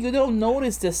kid, you don't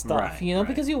notice this stuff, right.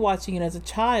 because you're watching it as a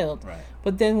child. Right.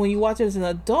 But then when you watch it as an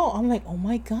adult, I'm like, oh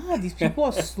my God, these people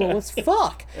are slow as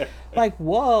fuck. Like,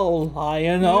 whoa,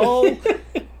 Lion-O.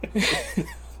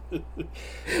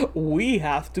 We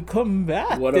have to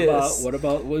combat this. What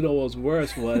was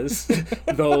worse was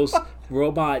those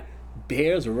robot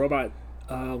bears or robot,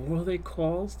 what were they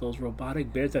called? Those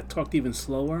robotic bears that talked even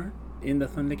slower in the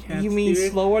Thundercats. You mean theater?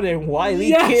 slower than Wile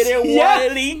Kid and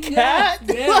Wile Cat?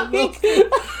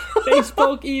 They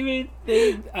spoke even.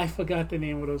 I forgot the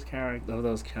name of those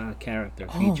character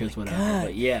features, whatever. God.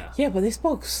 But yeah. Yeah, but they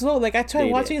spoke slow. Like, I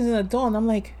tried watching it as an adult, and I'm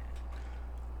like,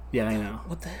 yeah, I know.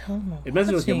 what the hell am I It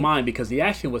messes with your watching? mind because the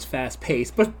action was fast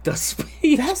paced, but the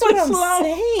speed That's was what I'm slow.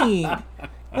 saying.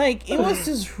 Like, it was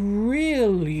just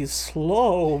really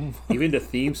slow. Even the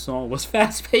theme song was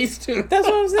fast paced too. That's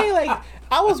what I'm saying. Like,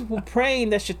 I was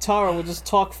praying that Shatara would just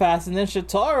talk fast, and then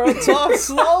Shatara talked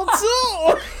slow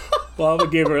too. Well, I'm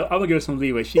gonna give her some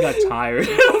leeway. She got tired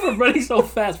from running so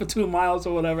fast for 2 miles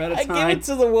or whatever at a time. I give it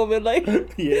to the woman. Like,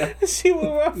 Yeah. she would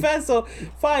run fast, so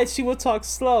fine, she would talk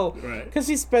slow. Right. Because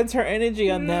she spent her energy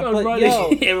on that. I'm But running. yo,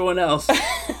 Everyone else,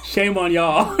 shame on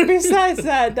y'all. besides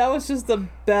that was just the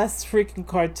best freaking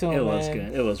cartoon. It was man.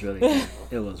 good. It was really good.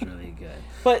 It was really good.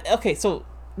 But okay, so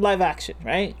live action,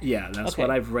 right? Yeah, that's Okay. what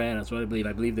I've read. That's what I believe.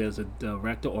 I believe there's a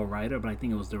director or writer, but I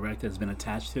think it was director that's been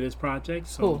attached to this project.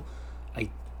 So Cool. I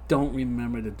don't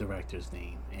remember the director's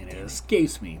name, and it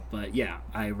escapes me. But yeah,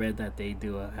 I read that they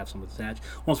do have some attached.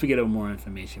 Once we get more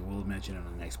information, we'll mention it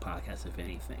on the next podcast, if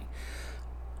anything.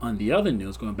 On the other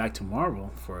news, going back to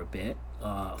Marvel for a bit,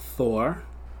 Thor,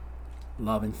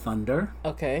 Love and Thunder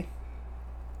Okay.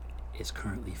 is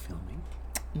currently filming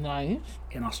Nice.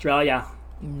 in Australia.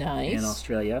 Nice.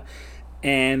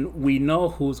 And we know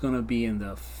who's going to be in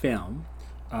the film.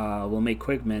 we'll make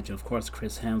quick mention, of course,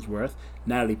 Chris Hemsworth,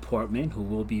 Natalie Portman, who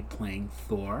will be playing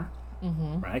Thor,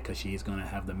 right? Because she's going to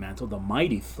have the mantle, the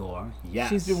mighty Thor. Yes.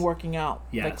 She's been working out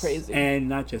like crazy. And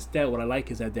not just that, what I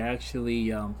like is that they're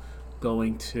actually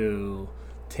going to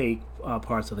take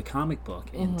parts of the comic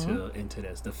book into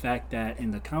this. The fact that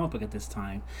in the comic book at this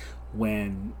time,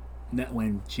 when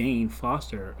Jane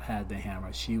Foster had the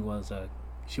hammer, she was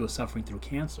suffering through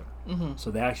cancer.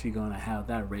 So they're actually going to have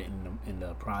that written in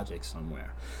the project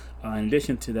somewhere. In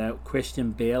addition to that,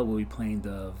 Christian Bale will be playing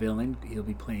the villain. He'll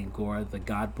be playing Gore, the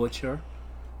God Butcher,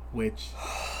 which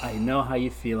I know how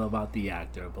you feel about the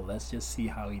actor, but let's just see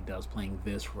how he does playing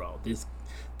this role. This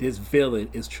villain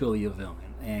is truly a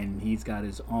villain, and he's got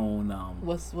his own.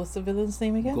 What's the villain's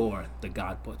name again? Gore, the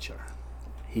God Butcher.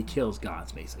 He kills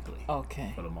gods, basically.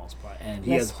 Okay. For the most part, and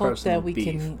he Let's has hope personal that we beef.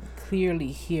 can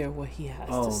clearly hear what he has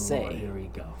to say. Lord, here we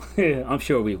go. I'm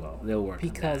sure we will. They'll work.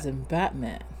 Because in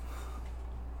Batman,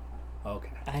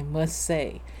 okay, I must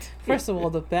say, first of all,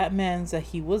 the Batmans that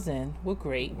he was in were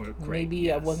great. Maybe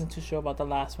yes. I wasn't too sure about the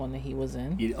last one that he was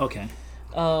in. Okay.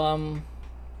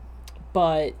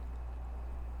 But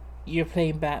you're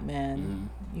playing Batman.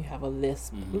 You have a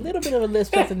lisp, a little bit of a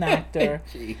lisp as an actor,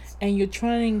 and you're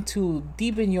trying to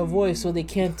deepen your voice so they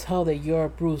can't tell that you're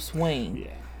Bruce Wayne.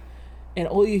 Yeah. And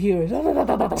all you hear is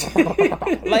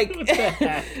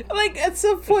like at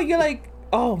some point you're like,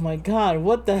 oh my god,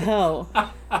 what the hell?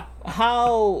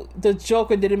 How the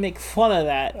Joker didn't make fun of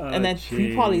that, and then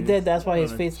he probably did. That's why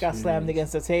his face got slammed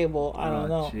against the table. I don't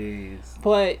know,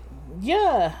 but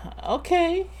yeah,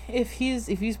 okay. If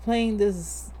he's playing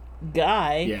this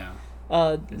guy,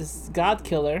 this God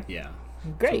killer,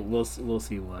 great. So we'll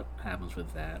see what happens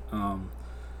with that.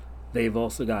 They've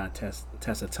also got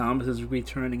Tessa Thomas is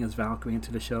returning as Valkyrie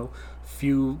into the show.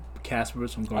 Few cast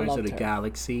members from Guardians of the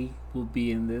Galaxy will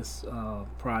be in this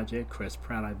project. Chris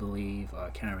Pratt, I believe.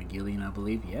 Karen Gillian, I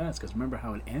believe. Yes, because remember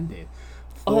how it ended.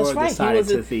 Oh, that's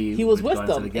right. He was with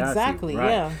them. The exactly, right.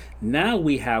 Yeah. Now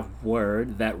we have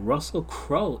word that Russell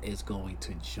Crowe is going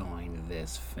to join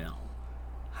this film.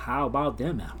 How about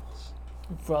them apples?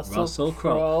 Russell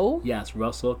Crowe? Yes,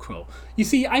 Russell Crowe. You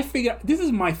see, I figure this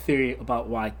is my theory about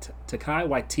why Taika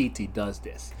Waititi does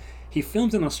this. He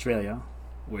films in Australia,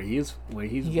 where he's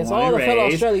he gets all the fellow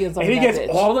Australians on and he that gets bitch.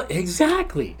 all the,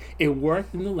 exactly. It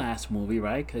worked in the last movie,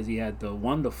 right? Because he had the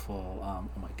wonderful oh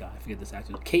my god, I forget this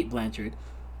actress, Kate Blanchett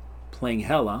playing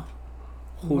Hela,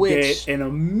 who did an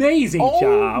amazing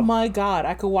job. Oh my god,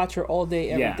 I could watch her all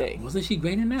day, every day. Wasn't she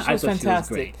great in that? She was fantastic. She was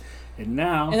great. And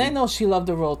now, I know she loved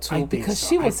the role too because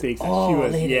she was all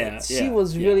in it. She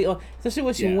was really, especially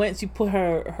when she went. She put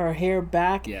her hair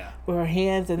back with her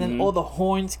hands, and then all the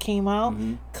horns came out.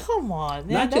 Come on,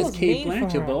 man, not just Kate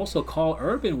Blanchett, but also Carl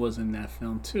Urban was in that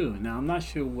film too. Now I'm not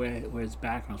sure where his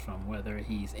background's from, whether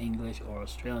he's English or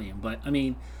Australian, but I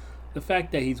mean, the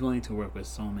fact that he's willing to work with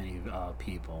so many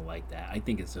people like that, I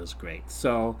think it's just great.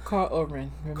 So Carl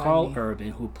Urban,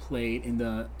 who played in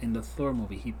the Thor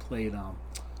movie, he played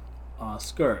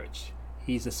Scourge.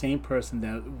 He's the same person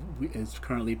that is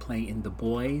currently playing in The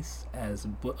Boys as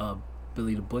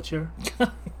Billy the Butcher.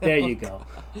 There you go.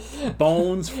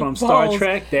 Bones from Star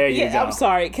Trek. There you go. I'm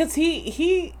sorry, because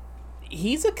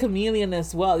he's a chameleon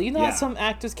as well. You know how some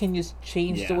actors can just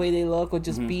change the way they look or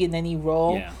just be in any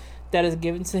role that is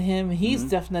given to him. He's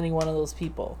definitely one of those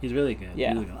people. He's really good.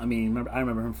 Yeah. Really good. I mean, I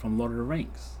remember him from Lord of the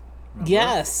Rings. Remember?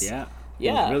 Yes. Yeah. He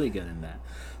was really good in that.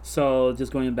 So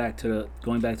just going back to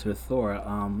the Thor,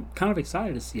 kind of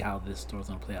excited to see how this story's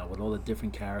gonna play out with all the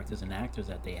different characters and actors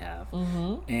that they have,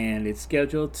 and it's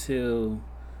scheduled to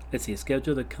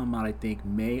come out, I think,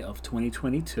 May of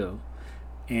 2022,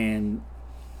 and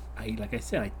like I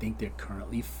said, I think they're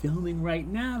currently filming right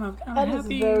now. And I'm kind of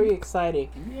happy. That is very exciting.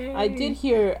 Yay.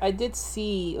 I did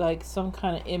see like some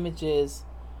kind of images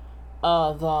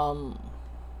of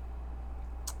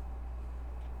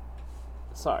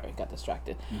Sorry, I got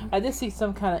distracted. I did see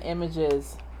some kind of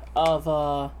images of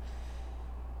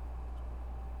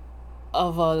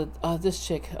this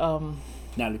chick,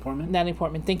 Natalie Portman. Natalie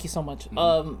Portman. Thank you so much.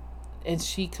 And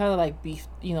she kind of like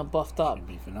buffed up.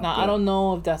 Now I don't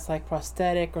know if that's like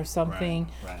prosthetic or something,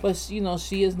 but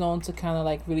she is known to kind of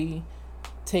like really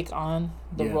take on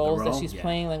the roles that she's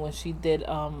playing. Like when she did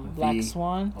Black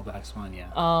Swan. Oh, Black Swan, yeah.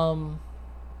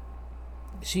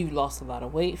 She lost a lot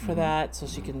of weight for that, so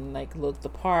she can like look the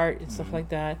part and stuff like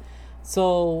that.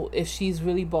 So if she's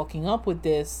really bulking up with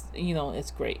this,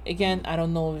 it's great. Again, I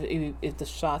don't know if the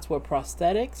shots were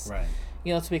prosthetics, right?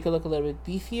 To make her look a little bit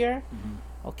beefier.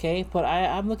 Okay, but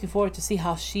I'm looking forward to see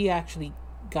how she actually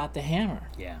got the hammer.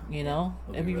 Yeah.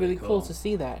 It'd be really cool to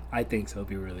see that. I think so. It'd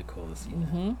be really cool to see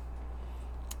that.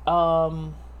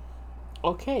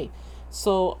 Okay,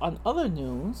 so on other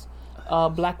news,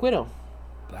 Black Widow.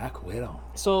 Black Widow.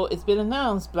 So it's been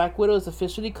announced Black Widow is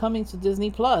officially coming to Disney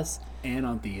Plus And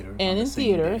on theaters. and on the in same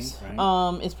theaters. Day,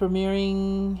 right? It's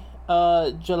premiering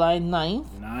July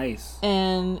 9th. Nice.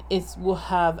 And it will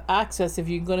have access if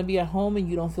you're going to be at home and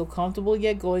you don't feel comfortable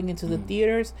yet going into the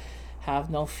theaters. Have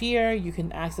no fear. You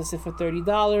can access it for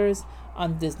 $30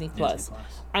 on Disney Plus.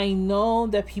 I know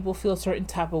that people feel a certain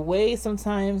type of way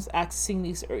sometimes accessing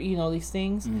these, these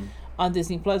things on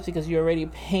Disney Plus because you're already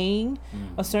paying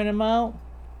a certain amount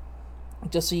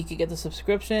just so you could get the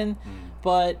subscription.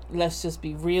 But let's just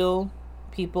be real,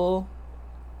 people.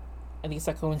 At least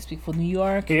I can only speak for New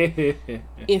York.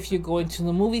 If you're going to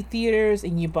the movie theaters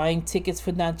and you're buying tickets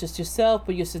for not just yourself,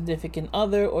 but your significant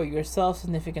other or yourself,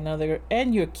 significant other,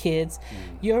 and your kids,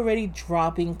 you're already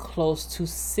dropping close to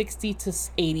 $60 to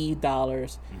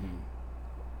 $80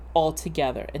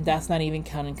 altogether. And that's not even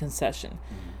counting concession.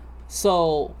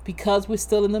 So, because we're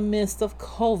still in the midst of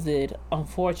COVID,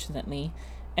 unfortunately,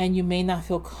 and you may not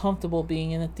feel comfortable being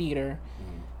in a theater,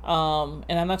 and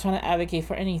I'm not trying to advocate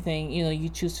for anything. You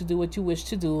choose to do what you wish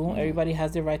to do. Everybody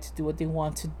has the right to do what they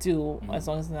want to do as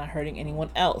long as they're not hurting anyone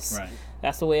else. Right.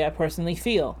 That's the way I personally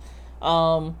feel.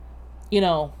 I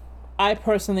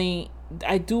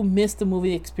do miss the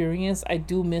movie experience. I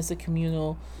do miss the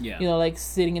communal, like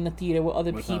sitting in the theater with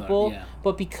other people.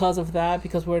 But because of that,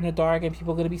 because we're in the dark and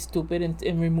people are going to be stupid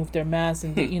and remove their masks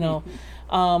and,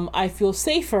 I feel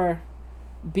safer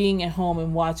being at home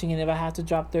and watching it if I have to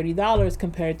drop $30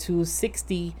 compared to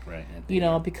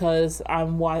 $60, because I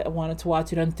wanted to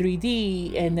watch it on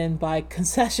 3D and then buy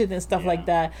concession and stuff like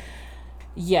that.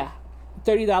 Yeah,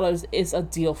 $30 is a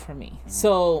deal for me.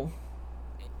 So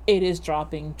it is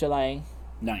dropping July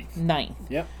 9th.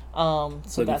 Yep. So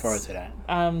looking forward to that.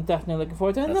 I'm definitely looking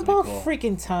forward to it. And That's about cool.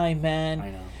 freaking time, man. I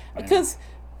know. Because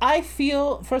I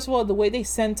feel, first of all, the way they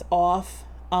sent off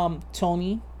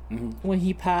Tony when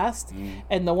he passed,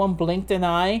 and no one blinked an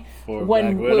eye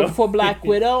for Black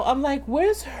Widow. I'm like,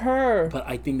 where's her? But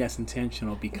I think that's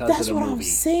intentional because that's of the what movie. I'm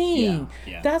saying.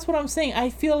 Yeah. That's what I'm saying. I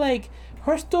feel like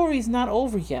her story's not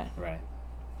over yet. Right.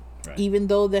 Even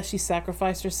though that she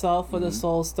sacrificed herself for the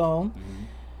Soul Stone,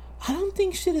 I don't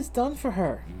think shit is done for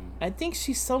her. I think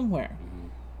she's somewhere.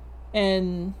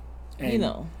 And you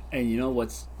know. And you know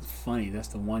what's funny? That's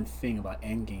the one thing about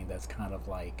Endgame that's kind of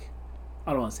like,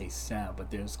 I don't want to say sad,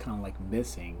 but there's kind of like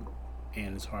missing,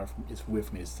 and it's weird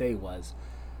for me to say, was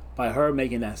by her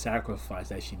making that sacrifice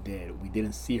that she did, we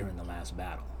didn't see her in the last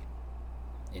battle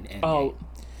in Endgame. Oh,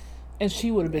 and she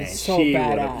would have been so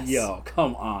badass. Yo,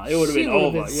 come on. It would have been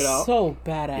over, so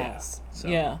badass.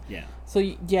 Yeah. So,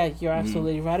 you're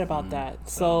absolutely right about that.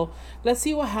 So, let's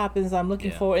see what happens. I'm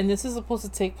looking forward. And this is supposed to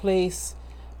take place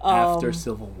after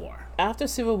Civil War. After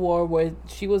Civil War, where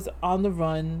she was on the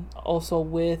run also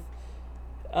with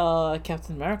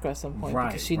Captain America at some point.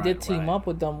 Because she did team up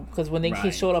with them. Because when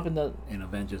he showed up in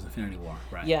Avengers Infinity War.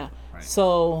 Right. Yeah. Right.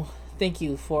 So, thank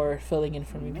you for filling in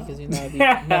for me because you know I'd be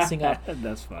messing up.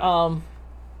 That's fine.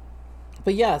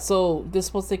 But yeah, so this is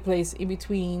supposed to take place in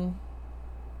between.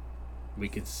 We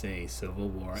could say Civil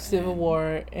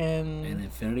War and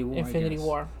Infinity War. Infinity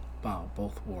War. Wow,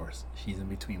 both wars. She's in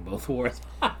between both wars.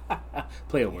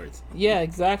 Play of words. Yeah,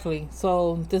 exactly.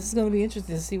 So this is going to be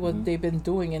interesting to see what they've been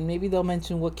doing, and maybe they'll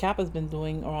mention what Cap has been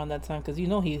doing around that time because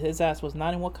his ass was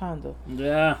not in Wakanda.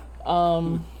 Yeah.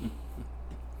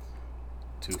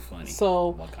 Too funny.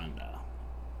 So Wakanda.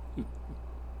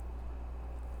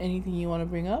 Anything you want to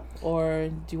bring up, or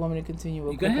do you want me to continue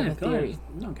with a theory?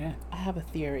 No, go ahead. I have a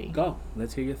theory. Go.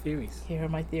 Let's hear your theories. Here are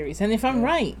my theories, and if I'm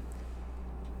right,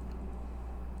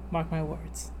 mark my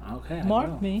words. Okay.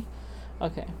 Mark me.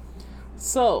 Okay.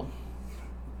 So,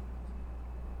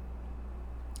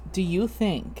 do I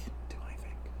think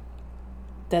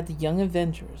that the Young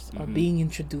Avengers are being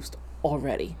introduced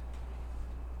already?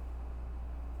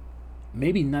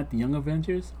 Maybe not the Young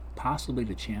Avengers, possibly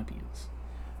the Champions.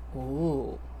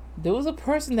 Oh, there was a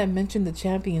person that mentioned the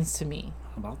Champions to me.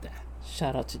 How about that?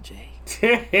 Shout out to Jay.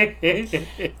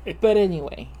 But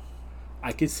anyway,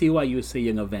 I can see why you would say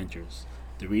Young Avengers.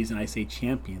 The reason I say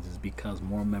Champions is because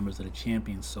more members of the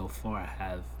Champions so far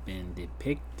have been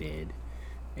depicted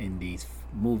in these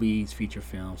movies, feature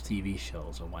films, TV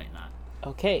shows, or whatnot.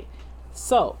 Okay,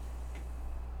 so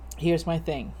here's my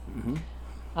thing.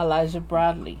 Elijah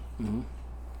Bradley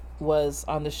was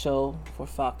on the show for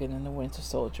Falcon and the Winter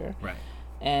Soldier. Right.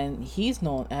 And he's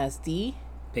known as the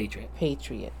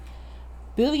Patriot.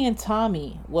 Billy and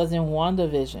Tommy was in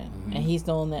WandaVision,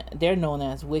 and they're known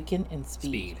as Wiccan and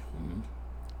Speed.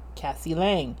 Cassie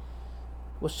Lang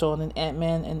was shown in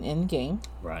Ant-Man and Endgame.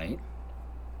 Right.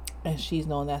 And she's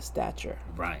known as Stature.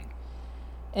 Right.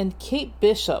 And Kate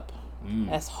Bishop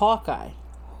as Hawkeye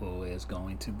Who is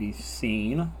going to be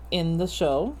seen? in the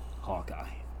show. Hawkeye.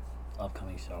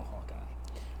 Upcoming show, Hawkeye.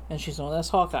 And she's known as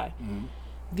Hawkeye. Mm-hmm.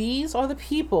 These are the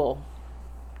people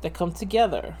that come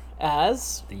together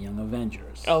as... The Young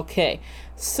Avengers. Okay.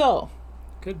 So,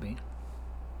 Could be.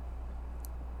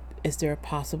 is there a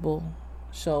possible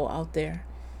show out there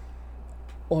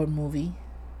or movie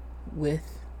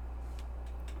with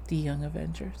the Young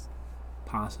Avengers?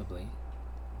 Possibly.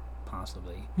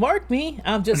 Mark me.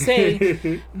 I'm just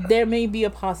saying there may be a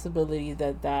possibility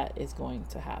that is going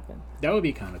to happen. That would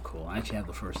be kind of cool. I actually have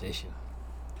the first issue,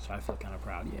 so I feel kind of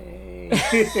proud.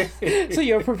 Yay! So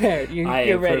you're prepared. You're ready.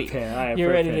 You're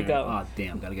ready to go. Oh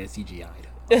damn! Gotta get it CGI'd.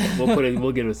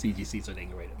 We'll get a CGC so they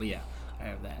can rate it. But yeah, I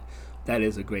have that. That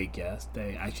is a great guess.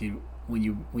 They actually, when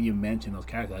you mention those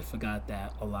characters, I forgot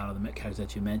that a lot of the characters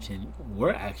that you mentioned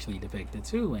were actually depicted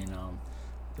too in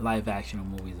live action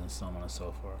movies and so on and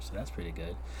so forth. So that's pretty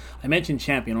good. I mentioned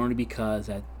Champion only because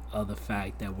of the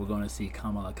fact that we're going to see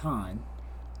Kamala Khan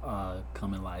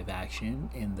come in live action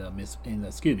in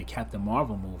the Captain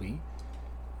Marvel movie,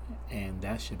 and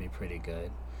that should be pretty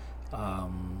good.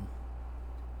 In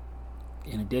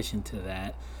addition to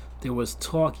that, there was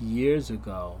talk years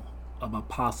ago about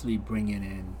possibly bringing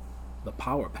in the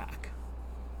Power Pack.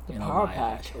 The Power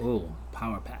Pack. Oh,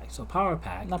 Power Pack. So Power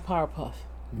Pack. Not Powerpuff.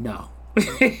 No.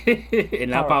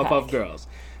 And not Powerpuff Girls.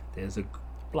 There's a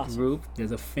Blossom. group.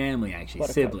 There's a family actually,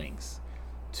 Buttercup. siblings,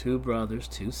 2 brothers,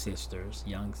 2 sisters,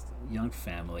 young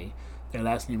family. Their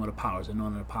last name are the Powers. They're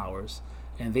known as the Powers,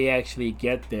 and they actually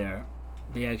get their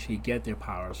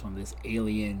powers from this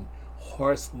alien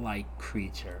horse-like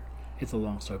creature. It's a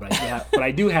long story, but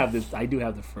I do have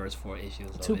the first 4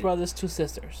 issues. 2 brothers, 2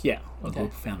 sisters. Yeah, a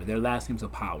group family. Their last names are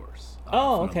Powers.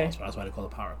 Okay. That's why they call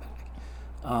it Power Pack.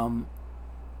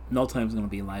 No time is going to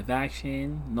be live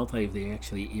action. No time if they're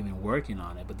actually even working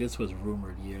on it. But this was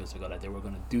rumored years ago that they were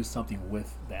going to do something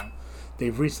with them.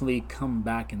 They've recently come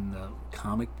back in the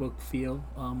comic book field,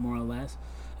 more or less.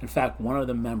 In fact, one of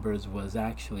the members was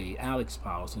actually Alex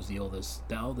Powers, who's the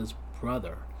eldest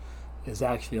brother, is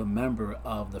actually a member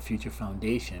of the Future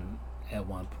Foundation at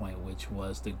one point, which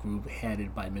was the group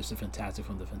headed by Mr. Fantastic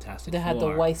from the Fantastic Four. They had the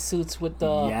white suits with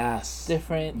the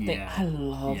different things. Yeah. I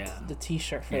loved the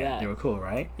T-shirt for that. They were cool,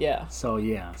 right? Yeah. So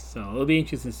it'll be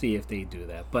interesting to see if they do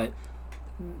that. But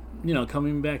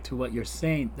coming back to what you're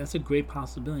saying, that's a great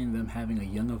possibility of them having a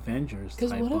Young Avengers.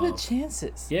 Because what are the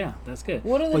chances? Yeah, that's good.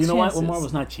 What are the chances? Well, what? Well,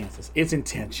 Marvel's not chances. It's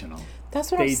intentional. That's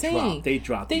what I'm saying. They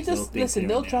drop. They these just listen.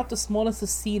 They'll drop the smallest of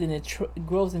seed and it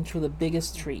grows into the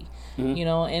biggest tree.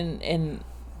 Mm-hmm. And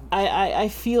I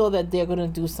feel that they're gonna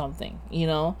do something.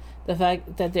 The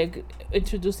fact that they're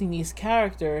introducing these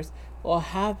characters or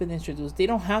have been introduced. They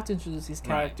don't have to introduce these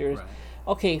characters. Right.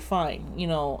 Okay, fine.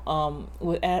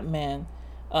 With Ant-Man,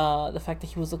 the fact that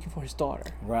he was looking for his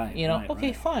daughter. Right.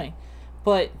 Okay, fine.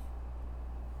 But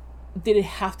did it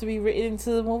have to be written into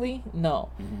the movie? No.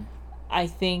 Mm-hmm. I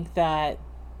think that...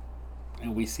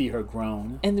 And we see her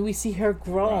grown.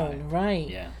 Right.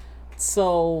 Yeah.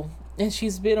 So, and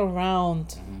she's been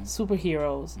around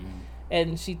superheroes. Mm-hmm.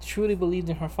 And she truly believed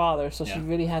in her father, so she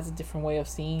really has a different way of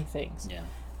seeing things. Yeah.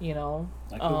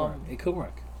 That could work. It could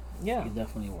work. Yeah. It could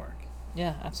definitely work.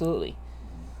 Yeah, absolutely.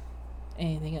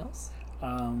 Anything else?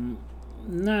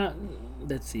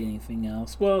 Let's see, anything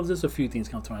else? Well, there's a few things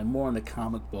come to mind, more on the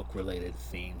comic book related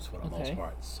themes for the most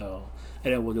part. So,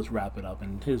 and then we'll just wrap it up,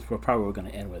 and here's what probably we're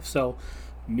going to end with. So,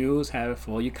 news have it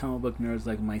for all you comic book nerds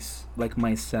like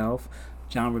myself.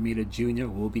 John Romita Jr.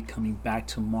 will be coming back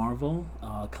to Marvel,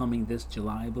 coming this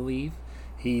July, I believe.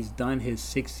 He's done his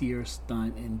 6-year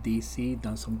stunt in DC,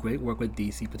 done some great work with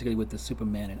DC, particularly with the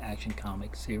Superman and Action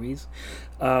Comics series.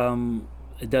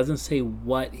 It doesn't say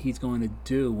what he's going to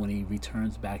do when he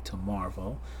returns back to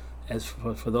Marvel. As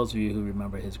for those of you who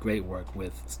remember his great work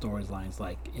with storylines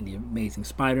like in the Amazing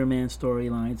Spider-Man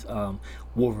storylines,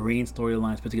 Wolverine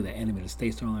storylines, particularly the Animated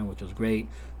State storyline, which was great,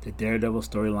 the Daredevil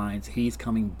storylines, he's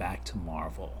coming back to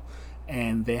Marvel.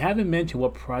 And they haven't mentioned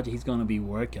what project he's going to be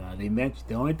working on. They mentioned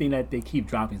the only thing that they keep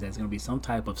dropping is that it's going to be some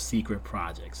type of secret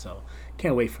project. So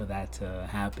can't wait for that to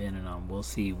happen, and we'll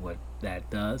see what that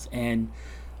does. And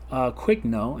quick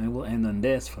note, and we'll end on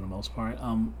this for the most part.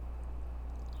 I'm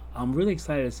really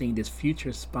excited to see this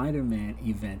future Spider-Man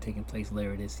event taking place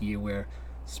later this year, where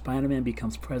Spider-Man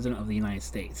becomes president of the United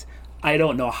States. I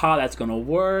don't know how that's going to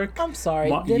work. I'm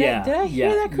sorry. Did I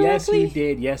hear that correctly?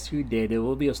 Yes, you did. There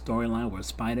will be a storyline where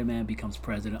Spider-Man becomes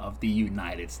president of the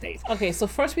United States. Okay, so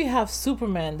first we have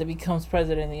Superman that becomes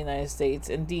president of the United States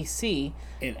in DC,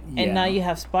 and now you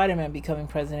have Spider-Man becoming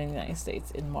president of the United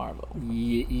States in Marvel.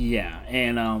 Yeah,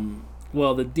 and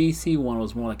Well, the DC one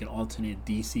was more like an alternate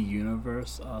DC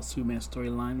universe Superman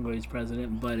storyline where he's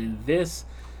president. But in this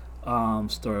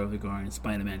story regarding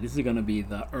Spider-Man, this is going to be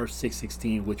the Earth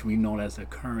 616, which we know as the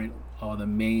current or the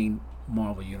main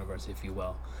Marvel universe, if you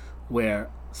will, where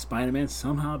Spider-Man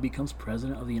somehow becomes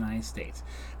president of the United States.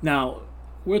 Now,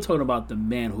 we're talking about the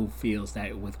man who feels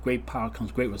that with great power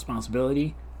comes great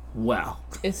responsibility. Well,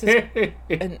 It's just,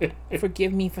 and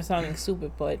forgive me for sounding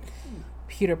stupid, but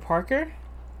Peter Parker?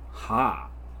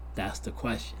 that's the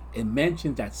question. It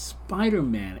mentions that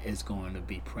Spider-Man is going to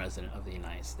be president of the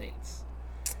United States.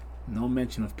 No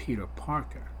mention of Peter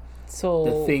Parker. So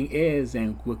The thing is,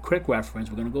 and with quick reference,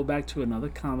 we're going to go back to another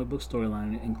comic book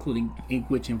storyline,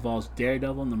 which involves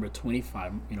Daredevil number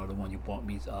 25. You know, the one you bought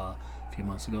me a few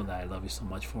months ago that I love you so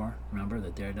much for. Remember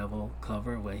the Daredevil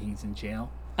cover where he's in jail?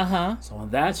 So on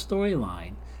that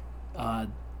storyline,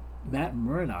 Matt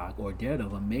Murdock or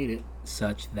Daredevil made it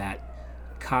such that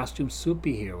costume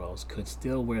superheroes could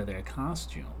still wear their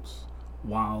costumes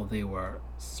while they were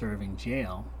serving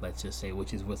jail, let's just say,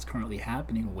 which is what's currently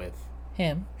happening with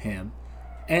him.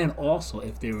 And also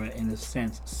if they were in a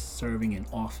sense serving in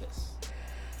office.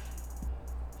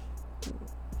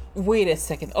 Wait a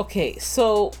second. Okay,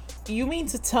 so you mean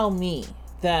to tell me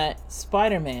that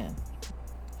Spider-Man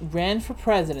ran for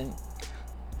president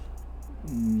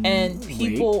and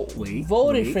people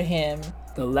voted for him,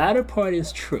 The latter part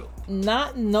is true.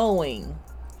 not knowing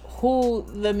who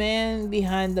the man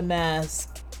behind the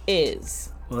mask is?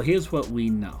 Well, here's what we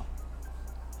know.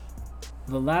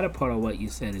 The latter part of what you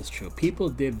said is true. People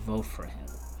did vote for him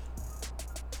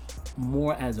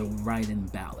more as a write-in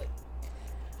ballot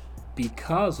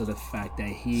because of the fact that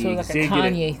he So it's like a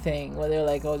Kanye thing where they're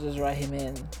like, "Oh, just write him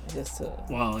in." Just to...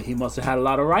 Well, he must have had a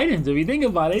lot of write-ins if you think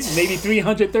about it. Maybe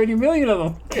 330 million of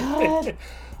them. God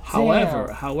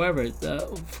However,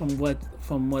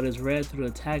 from what is read through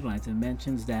the taglines, it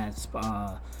mentions that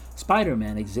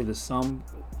Spider-Man exhibits some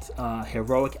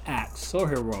heroic acts, so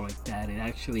heroic that it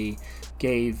actually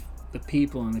gave the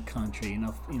people in the country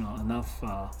enough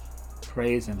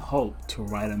praise and hope to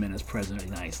write him in as president of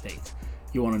the United States.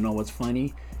 You want to know what's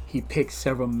funny? He picked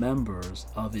several members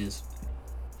of his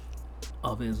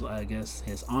I guess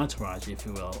his entourage, if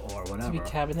you will, or whatever, to be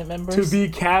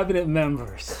cabinet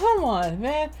members. Come on,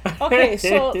 man. Okay,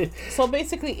 so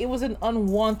basically, it was an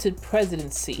unwanted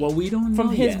presidency. Well, we don't know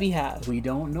from his yet. behalf. We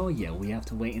don't know yet. We have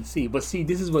to wait and see. But see,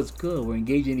 this is what's good. We're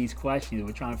engaging in these questions.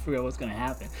 We're trying to figure out what's going to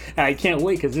happen, and I can't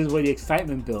wait because this is where the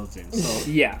excitement builds in. So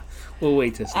yeah, we'll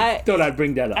wait to see. Thought I'd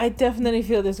bring that up. I definitely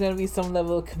feel there's going to be some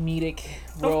level of comedic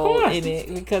role in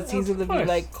it because he's going to be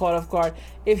like caught off guard.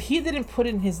 If he didn't put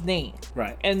in his name,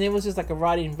 right, and it was just like a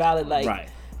writing ballot, like right.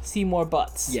 Seymour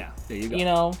Butts. Yeah, there you go. You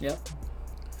know. Yep.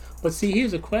 But see,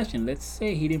 here's a question. Let's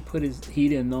say he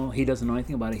doesn't know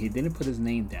anything about it. He didn't put his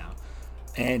name down,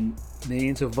 and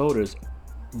millions of voters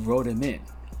wrote him in.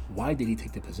 Why did he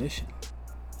take the position?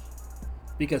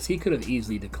 Because he could have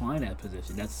easily declined that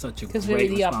position. That's such a great responsibility.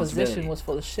 Because maybe the opposition was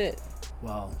full of shit.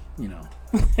 Well, who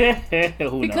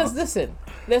because knows? Listen,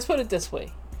 let's put it this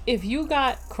way: if you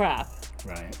got crap,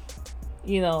 right?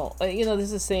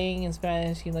 There's a saying in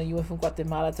Spanish. You went from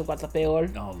Guatemala to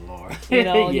Guatapeor. Oh Lord.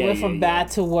 You went from bad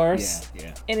to worse.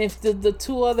 Yeah. And if the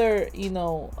two other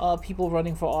people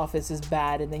running for office is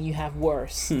bad, and then you have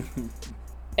worse, and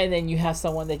then you have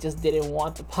someone that just didn't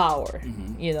want the power.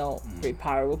 Great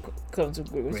power comes with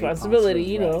great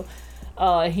responsibility.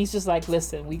 And he's just like,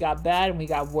 listen, we got bad and we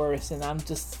got worse, and I'm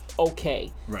just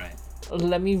okay. Right.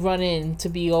 Let me run in to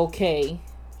be okay,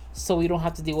 so we don't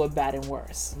have to deal with bad and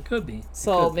worse. It could be.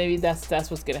 Maybe that's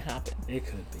what's gonna happen. It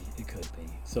could be.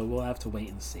 So we'll have to wait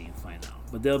and see and find out.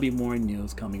 But there'll be more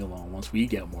news coming along once we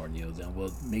get more news, and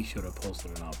we'll make sure to post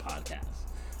it on our podcast.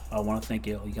 I want to thank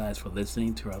you guys for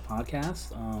listening to our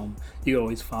podcast. You can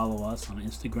always follow us on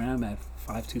Instagram at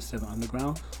 527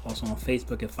 Underground, also on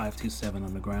Facebook at 527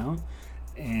 Underground.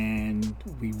 And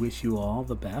we wish you all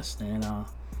the best. And I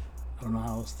don't know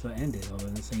how else to end it other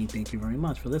than saying thank you very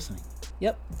much for listening.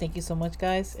 Yep. Thank you so much,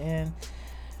 guys. And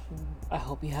I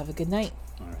hope you have a good night.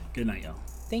 All right. Good night, y'all.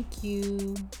 Thank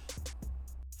you.